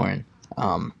McLaurin.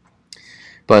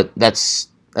 But that's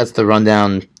the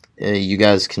rundown. You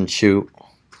guys can shoot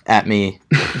at me.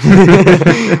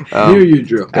 Here you,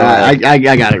 Drew.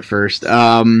 I got it first.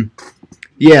 So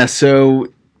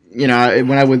when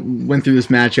I went through this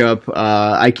matchup,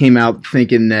 I came out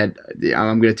thinking that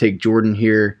I'm going to take Jordan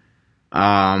here.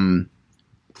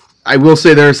 I will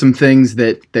say there are some things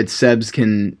that Sebs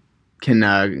can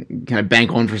kind of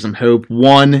bank on for some hope.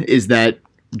 One is that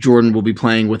Jordan will be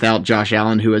playing without Josh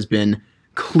Allen, who has been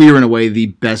clear and away the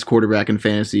best quarterback in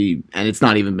fantasy, and it's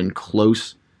not even been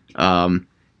close.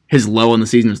 His low on the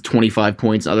season is 25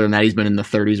 points. Other than that, he's been in the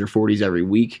 30s or 40s every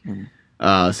week.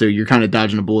 Mm-hmm. So you're kind of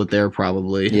dodging a bullet there,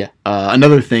 probably. Yeah.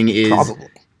 Another thing is... Probably.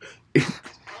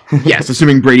 Yes,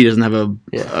 assuming Brady doesn't have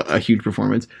a huge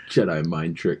performance. Jedi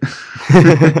mind trick.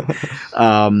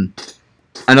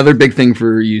 another big thing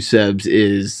for you, Sebs,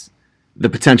 is the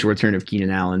potential return of Keenan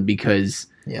Allen because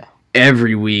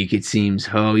every week it seems,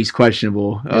 he's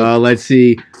questionable. Let's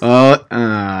see.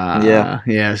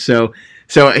 Yeah. So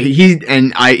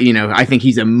I think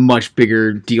he's a much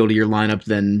bigger deal to your lineup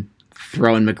than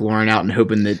throwing McLaurin out and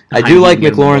hoping that I do like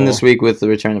McLaurin this week with the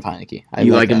return of Heineke.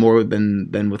 You like him more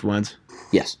than with Wentz?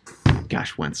 Yes.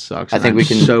 Gosh, Wentz sucks. I think we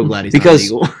can. So glad he's not an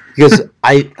Eagle. Because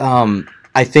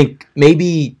I think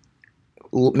maybe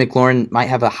McLaurin might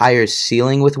have a higher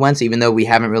ceiling with Wentz, even though we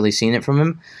haven't really seen it from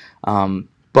him.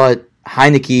 But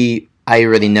Heineke, I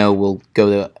already know will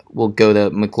go to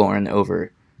McLaurin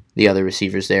over the other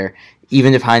receivers there.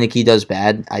 Even if Heineke does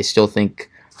bad, I still think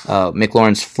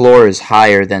McLaurin's floor is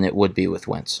higher than it would be with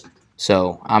Wentz.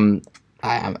 So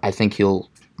I think he'll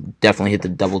definitely hit the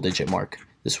double-digit mark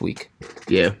this week.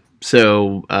 Yeah.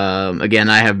 So again,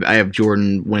 I have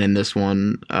Jordan winning this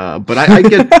one, but I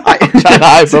get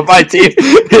I put my team.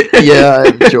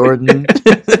 Yeah, Jordan.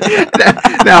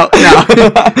 now,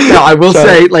 I will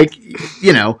say,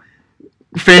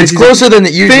 fantasy. It's closer than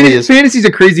it usually is. Fantasy's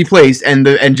a crazy place, and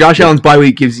Josh Allen's bye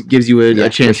week gives you a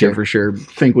chance here for sure.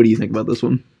 Frank, what do you think about this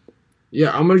one?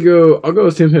 Yeah, I'll go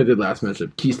the same thing I did last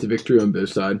matchup. Keys to victory on both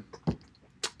sides.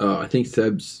 I think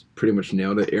Seb's pretty much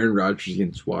nailed it. Aaron Rodgers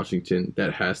against Washington,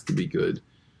 that has to be good.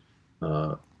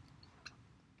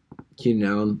 Keenan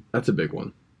Allen, that's a big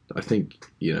one. I think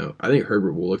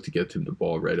Herbert will look to get him the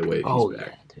ball right away if he's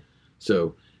back. Yeah.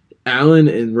 So Allen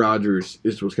and Rodgers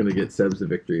is what's going to get Seb's the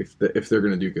victory if they're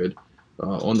going to do good.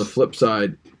 On the flip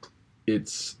side,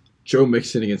 it's Joe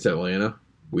Mixon against Atlanta.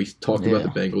 We talked about the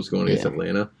Bengals going against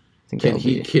Atlanta. Can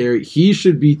he carry? He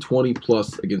should be 20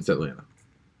 plus against Atlanta.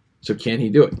 So can he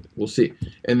do it? We'll see.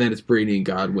 And then it's Brady and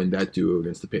Godwin, that duo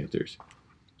against the Panthers.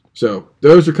 So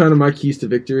those are kind of my keys to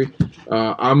victory.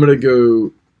 I'm going to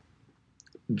go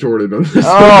Jordan on this.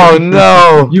 Oh,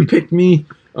 no. You picked me.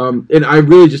 And I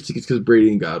really just think it's because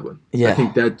Brady and Godwin. Yeah. I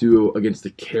think that duo against the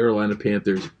Carolina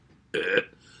Panthers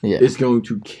is going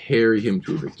to carry him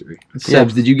to a victory.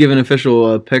 Sebs, did you give an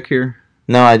official pick here?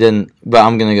 No, I didn't, but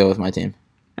I'm going to go with my team.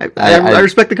 I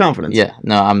respect the confidence. Yeah,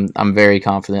 no, I'm very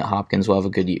confident Hopkins will have a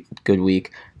good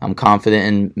week. I'm confident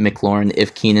in McLaurin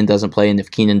if Keenan doesn't play, and if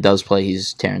Keenan does play,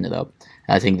 he's tearing it up.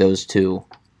 And I think those two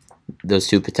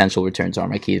potential returns are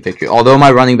my key to victory. Although my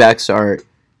running backs are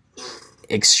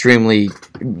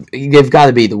they've got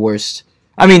to be the worst.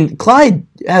 I mean, Clyde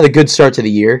had a good start to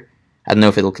the year. I don't know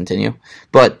if it'll continue,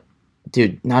 but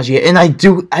dude, Najee, and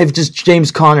I've just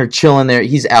James Conner chilling there.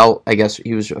 He's out. I guess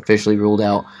he was officially ruled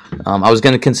out. I was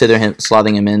going to consider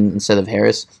slotting him in instead of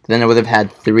Harris. Then I would have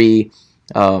had 3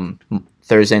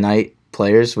 Thursday night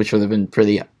players, which would have been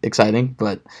pretty exciting.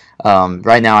 But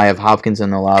right now I have Hopkins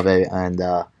and Olave, and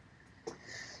I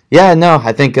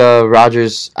think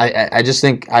Rodgers. I just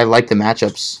think I like the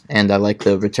matchups, and I like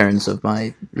the returns of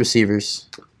my receivers.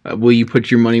 Will you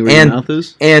put your money where your mouth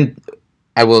is? And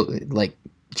I will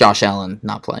Josh Allen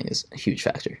not playing is a huge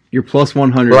factor. You're plus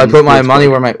 100. Well, I put my money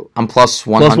where I'm plus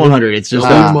 100. Plus 100. It's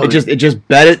just it just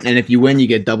bet it, and if you win, you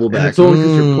get double back. It's only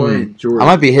because you're playing Jordan. I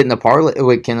might be hitting a parlay.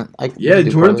 Wait, can I? Yeah,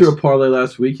 Jordan threw a parlay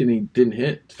last week, and he didn't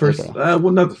hit.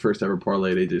 Not the first ever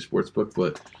parlay at AJ Sportsbook,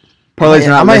 but parlay's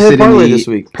not listed this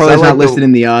week. Parlay's not listed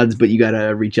in the odds, but you got to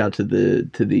reach out to the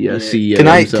CEO.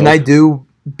 Can I do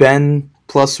Ben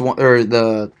plus 1 or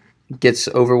the gets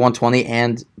over 120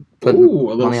 and put a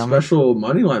little special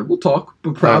money line? We'll talk,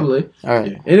 but probably. All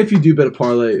right. Yeah. And if you do bet a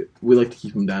parlay, we like to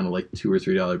keep them down to $2 or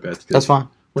 $3 bets. That's fine.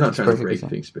 We're not trying to break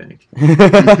things bank.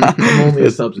 I'm only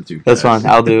a substitute. That's fine.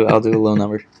 I'll do a low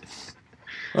number.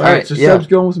 All right. So Seb's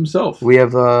going with himself. We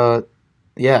have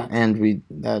and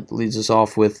that leads us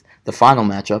off with the final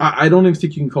matchup. I don't even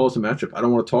think you can call this a matchup. I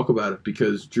don't want to talk about it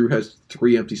because Drew has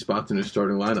 3 empty spots in his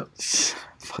starting lineup.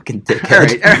 Fucking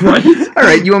dickhead. All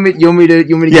right. You want me to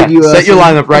give you set your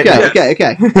lineup right now.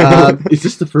 Okay. Is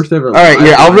this the first ever? All right.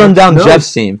 Yeah, I'll run down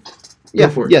Jeff's team. Yeah.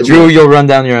 Drew, you'll run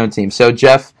down your own team. So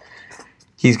Jeff,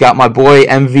 he's got my boy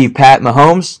MV Pat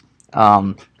Mahomes.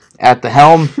 At the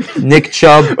helm, Nick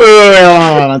Chubb.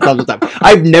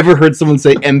 I've never heard someone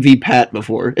say MV Pat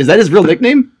before. Is that his real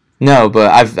nickname? No,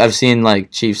 but I've seen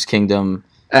Chiefs Kingdom.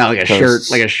 Oh, like a shirt.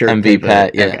 MV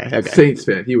Pat. Yeah. Okay. Saints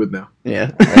fan. He would know.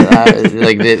 Yeah.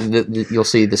 You'll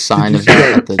see the sign of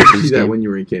that at the Chiefs game. See that when you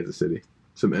were in Kansas City.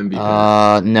 Some MV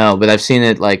Pat. No, but I've seen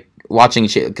it watching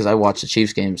because I watch the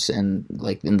Chiefs games and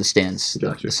in the stands,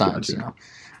 the signs.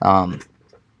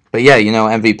 But yeah,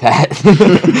 MV Pat.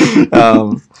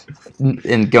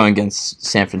 And going against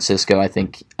San Francisco, I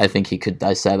think he could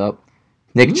dice that up.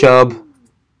 Nick Chubb.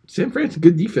 San Fran's a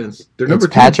good defense. They're number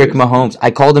 2. Patrick Mahomes.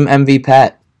 I called him MV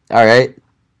Pat. All right.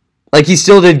 He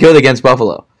still did good against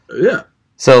Buffalo. Yeah.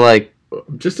 So, like,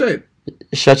 Just saying.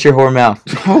 shut your whore mouth.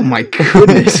 Oh my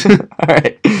goodness. All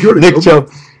right. You're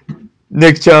the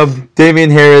Nick Chubb, Damian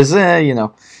Harris,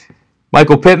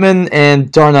 Michael Pittman,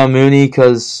 and Darnell Mooney,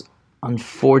 because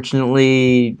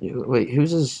unfortunately, wait,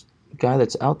 who's his guy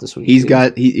that's out this week? He's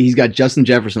got Justin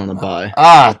Jefferson on the bye.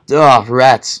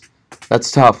 Rats.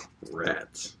 That's tough.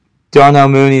 Rats. Darnell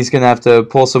Mooney's going to have to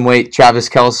pull some weight. Travis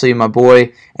Kelce, my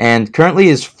boy. And currently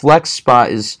his flex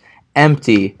spot is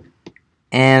empty.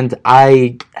 And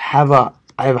I have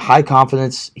high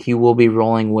confidence he will be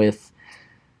rolling with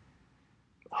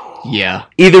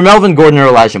either Melvin Gordon or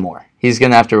Elijah Moore. He's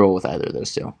going to have to roll with either of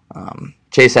those two.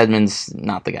 Chase Edmonds,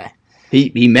 not the guy.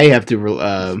 He may have to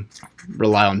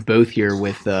rely on both here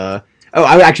with... I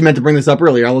actually meant to bring this up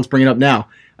earlier. Let's bring it up now.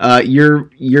 You're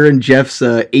in Jeff's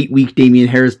 8-week Damian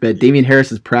Harris bet. Damian Harris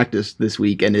has practiced this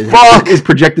week and is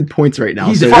projected points right now.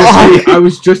 I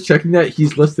was just checking that.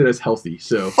 He's listed as healthy,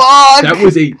 so that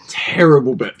was a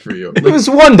terrible bet for you. It was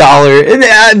 $1,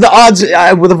 and the odds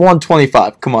I would have won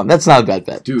 25. Come on, that's not a bad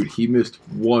bet, dude. He missed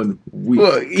 1 week.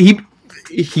 Well,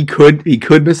 he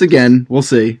could miss again. We'll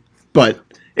see, but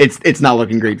it's not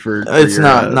looking great for it's your,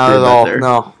 not at all. there.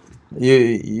 No,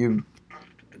 you.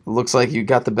 Looks like you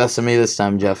got the best of me this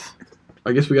time, Jeff.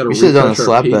 I guess we got to should have done a refresh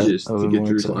slap our bet pages to get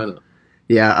Drew's lineup.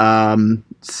 Yeah,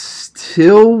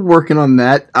 still working on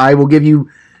that. I will give you.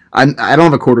 I don't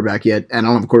have a quarterback yet, and I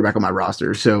don't have a quarterback on my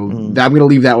roster, so I'm going to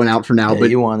leave that one out for now. Yeah, but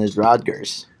you wanted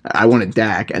Rodgers. I wanted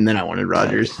Dak, and then I wanted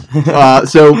Rodgers.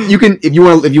 So you can, if you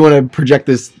want to project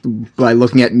this by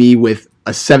looking at me with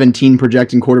a 17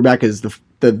 projecting quarterback, as the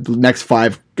next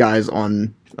 5 guys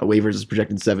on waivers is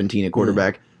projected 17 at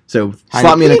quarterback. So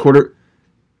slot me in a quarter.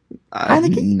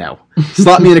 No,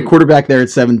 slot me in a quarterback there at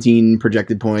 17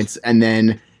 projected points, and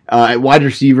then at wide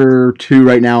receiver 2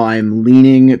 right now I am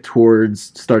leaning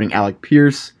towards starting Alec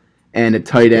Pierce, and at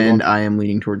tight end I am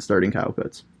leaning towards starting Kyle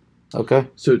Pitts. Okay.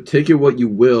 So take it what you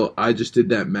will. I just did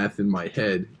that math in my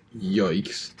head.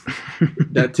 Yikes!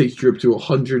 That takes Drew up to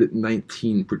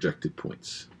 119 projected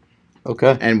points.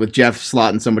 Okay. And with Jeff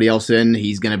slotting somebody else in,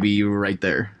 he's going to be right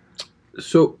there.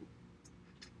 So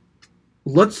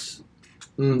let's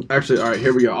actually, all right,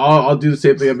 here we go. I'll do the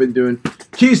same thing I've been doing.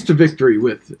 Keys to victory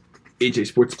with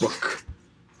AJ Sportsbook.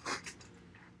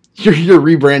 You're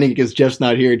rebranding because Jeff's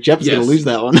not here. Jeff's going to lose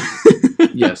that one.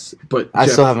 Yes, but I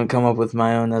Jeff, still haven't come up with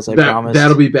my own as I promised.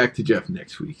 That'll be back to Jeff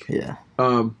next week. Yeah.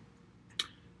 I'm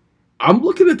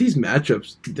looking at these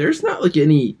matchups. There's not like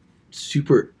any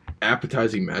super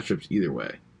appetizing matchups either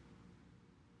way.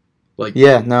 Like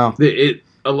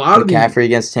a lot of McCaffrey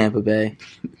against Tampa Bay.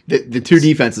 The 2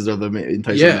 defenses are the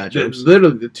enticing matchups.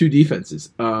 Literally the 2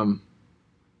 defenses.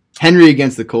 Henry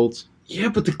against the Colts. Yeah,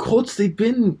 but the Colts, they've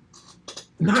been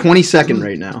not 22nd good.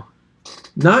 Right now.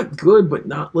 Not good, but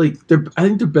not like I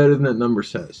think they're better than that number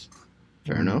says.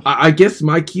 Fair enough. I guess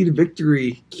my key to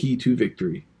victory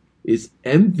is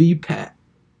MV Pat.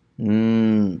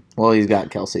 Well, he's got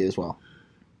Kelce as well.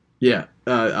 Yeah,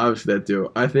 obviously that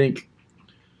too. I think,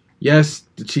 yes,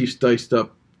 the Chiefs diced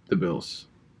up the Bills.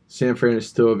 San Fran is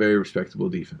still a very respectable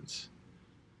defense.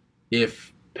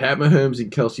 If Pat Mahomes and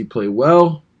Kelce play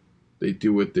well, they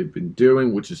do what they've been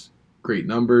doing, which is great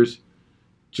numbers.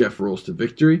 Jeff rolls to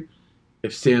victory.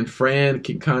 If San Fran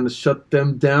can kind of shut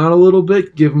them down a little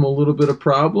bit, give them a little bit of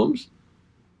problems,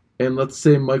 and let's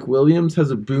say Mike Williams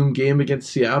has a boom game against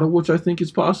Seattle, which I think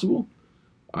is possible,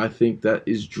 I think that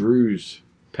is Drew's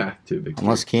path to victory.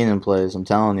 Unless Keenan plays, I'm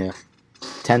telling you.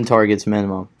 10 targets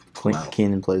minimum.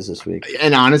 Keenan plays this week.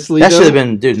 And honestly, that should have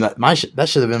been, dude. That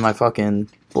should have been my fucking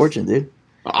fortune, dude.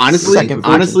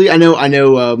 Honestly, I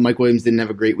know Mike Williams didn't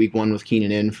have a great week 1 with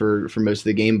Keenan in for most of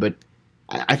the game, but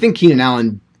I think Keenan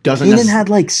Allen doesn't. Keenan had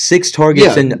like 6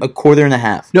 targets in a quarter and a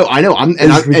half. No, I know. And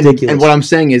what I'm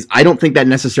saying is, I don't think that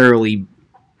necessarily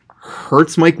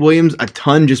hurts Mike Williams a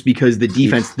ton, just because the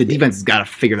defense has got to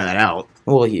figure that out.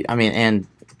 Well,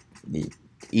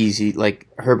 easy. Like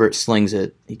Herbert slings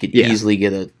it, he could easily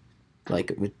get a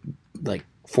like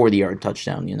 40-yard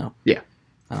touchdown. Yeah.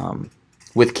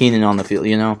 With Keenan on the field,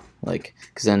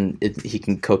 because then he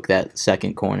can cook that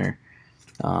second corner.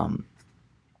 I'm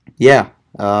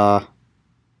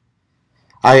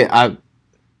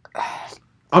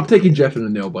taking Jeff in the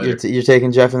nail biter. You're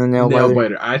taking Jeff in the nail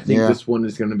biter? I think this one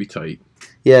is going to be tight.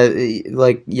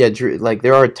 Drew,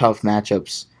 there are tough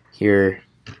matchups here,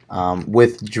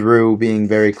 with Drew being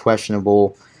very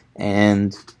questionable,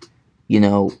 and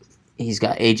he's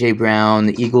got AJ Brown,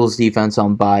 the Eagles defense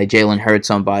on bye, Jalen Hurts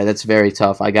on bye. That's very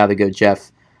tough. I got to go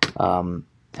Jeff.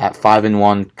 At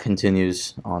 5-1,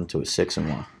 continues on to a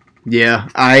 6-1. Yeah,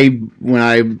 when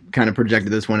I kind of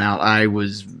projected this one out, I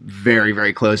was very,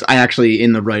 very close. I actually,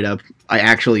 in the write-up,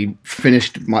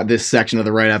 finished this section of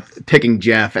the write-up picking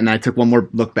Jeff, and I took one more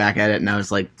look back at it, and I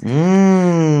was like,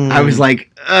 man,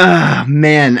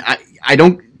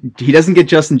 he doesn't get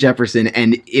Justin Jefferson,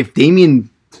 and if Damian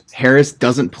Harris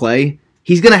doesn't play,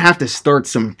 he's going to have to start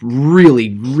some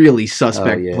really, really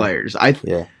suspect players. I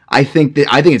think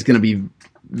it's going to be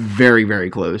very, very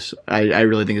close. I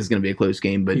really think it's going to be a close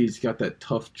game. But he's got that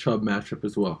tough Chubb matchup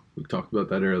as well. We talked about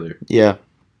that earlier. Yeah,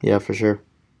 for sure.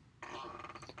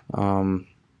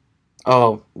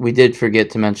 We did forget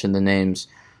to mention the names.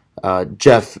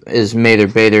 Jeff is Mater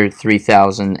Bader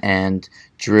 3000 and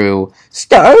Drew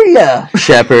Starla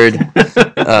Shepard.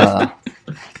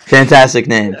 Fantastic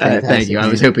name. Thank you. Name. I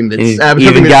was hoping that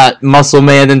even got Muscle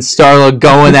Man and Starla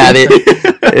going at it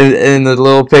in the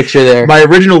little picture there. My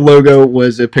original logo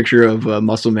was a picture of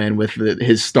Muscle Man with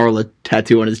his Starla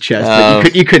tattoo on his chest,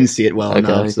 but you couldn't see it well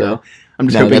enough. So I'm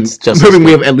just hoping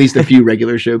we have at least a few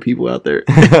regular show people out there.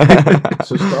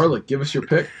 So Starla, give us your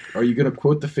pick. Are you going to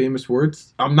quote the famous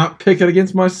words? I'm not picking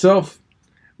against myself.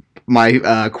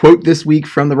 My quote this week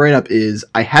from the write-up is,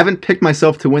 I haven't picked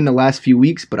myself to win the last few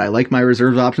weeks, but I like my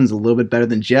reserves options a little bit better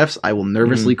than Jeff's. I will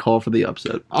nervously call for the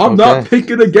upset. I'm not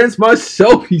picking against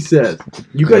myself, he says.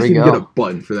 You guys need to get a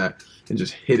button for that and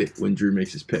just hit it when Drew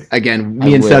makes his pick. Again,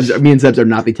 me and Sebs are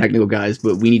not the technical guys,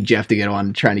 but we need Jeff to get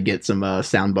on trying to get some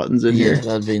sound buttons in here. Yeah,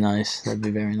 that'd be nice. That'd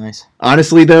be very nice.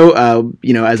 Honestly, though,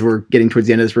 as we're getting towards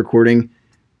the end of this recording,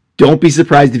 don't be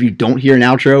surprised if you don't hear an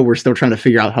outro. We're still trying to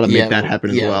figure out how to make that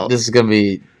happen as well. This is going to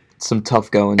be some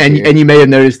tough going. And you may have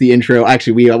noticed the intro.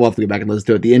 Actually, we'll have to go back and listen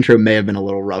to it. The intro may have been a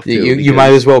little rough, too. You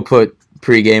might as well put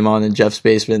pregame on in Jeff's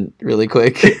basement really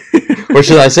quick. Or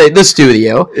should I say the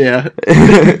studio? Yeah.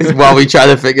 While we try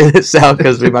to figure this out,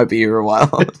 because we might be here a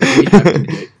while. We have to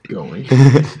get going.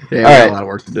 We have a lot of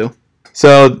work to do.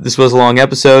 So this was a long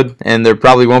episode, and there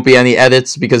probably won't be any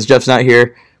edits because Jeff's not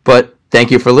here. But thank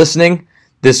you for listening.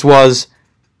 This was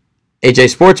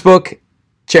AJ Sportsbook,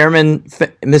 Chairman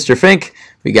Mr. Fink.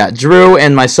 We got Drew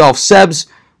and myself, Sebs.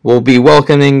 We'll be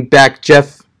welcoming back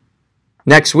Jeff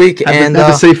next week. Have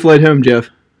a safe flight home, Jeff.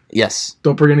 Yes.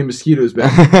 Don't bring any mosquitoes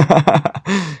back.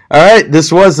 All right,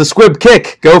 this was the Squib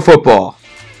Kick. Go football.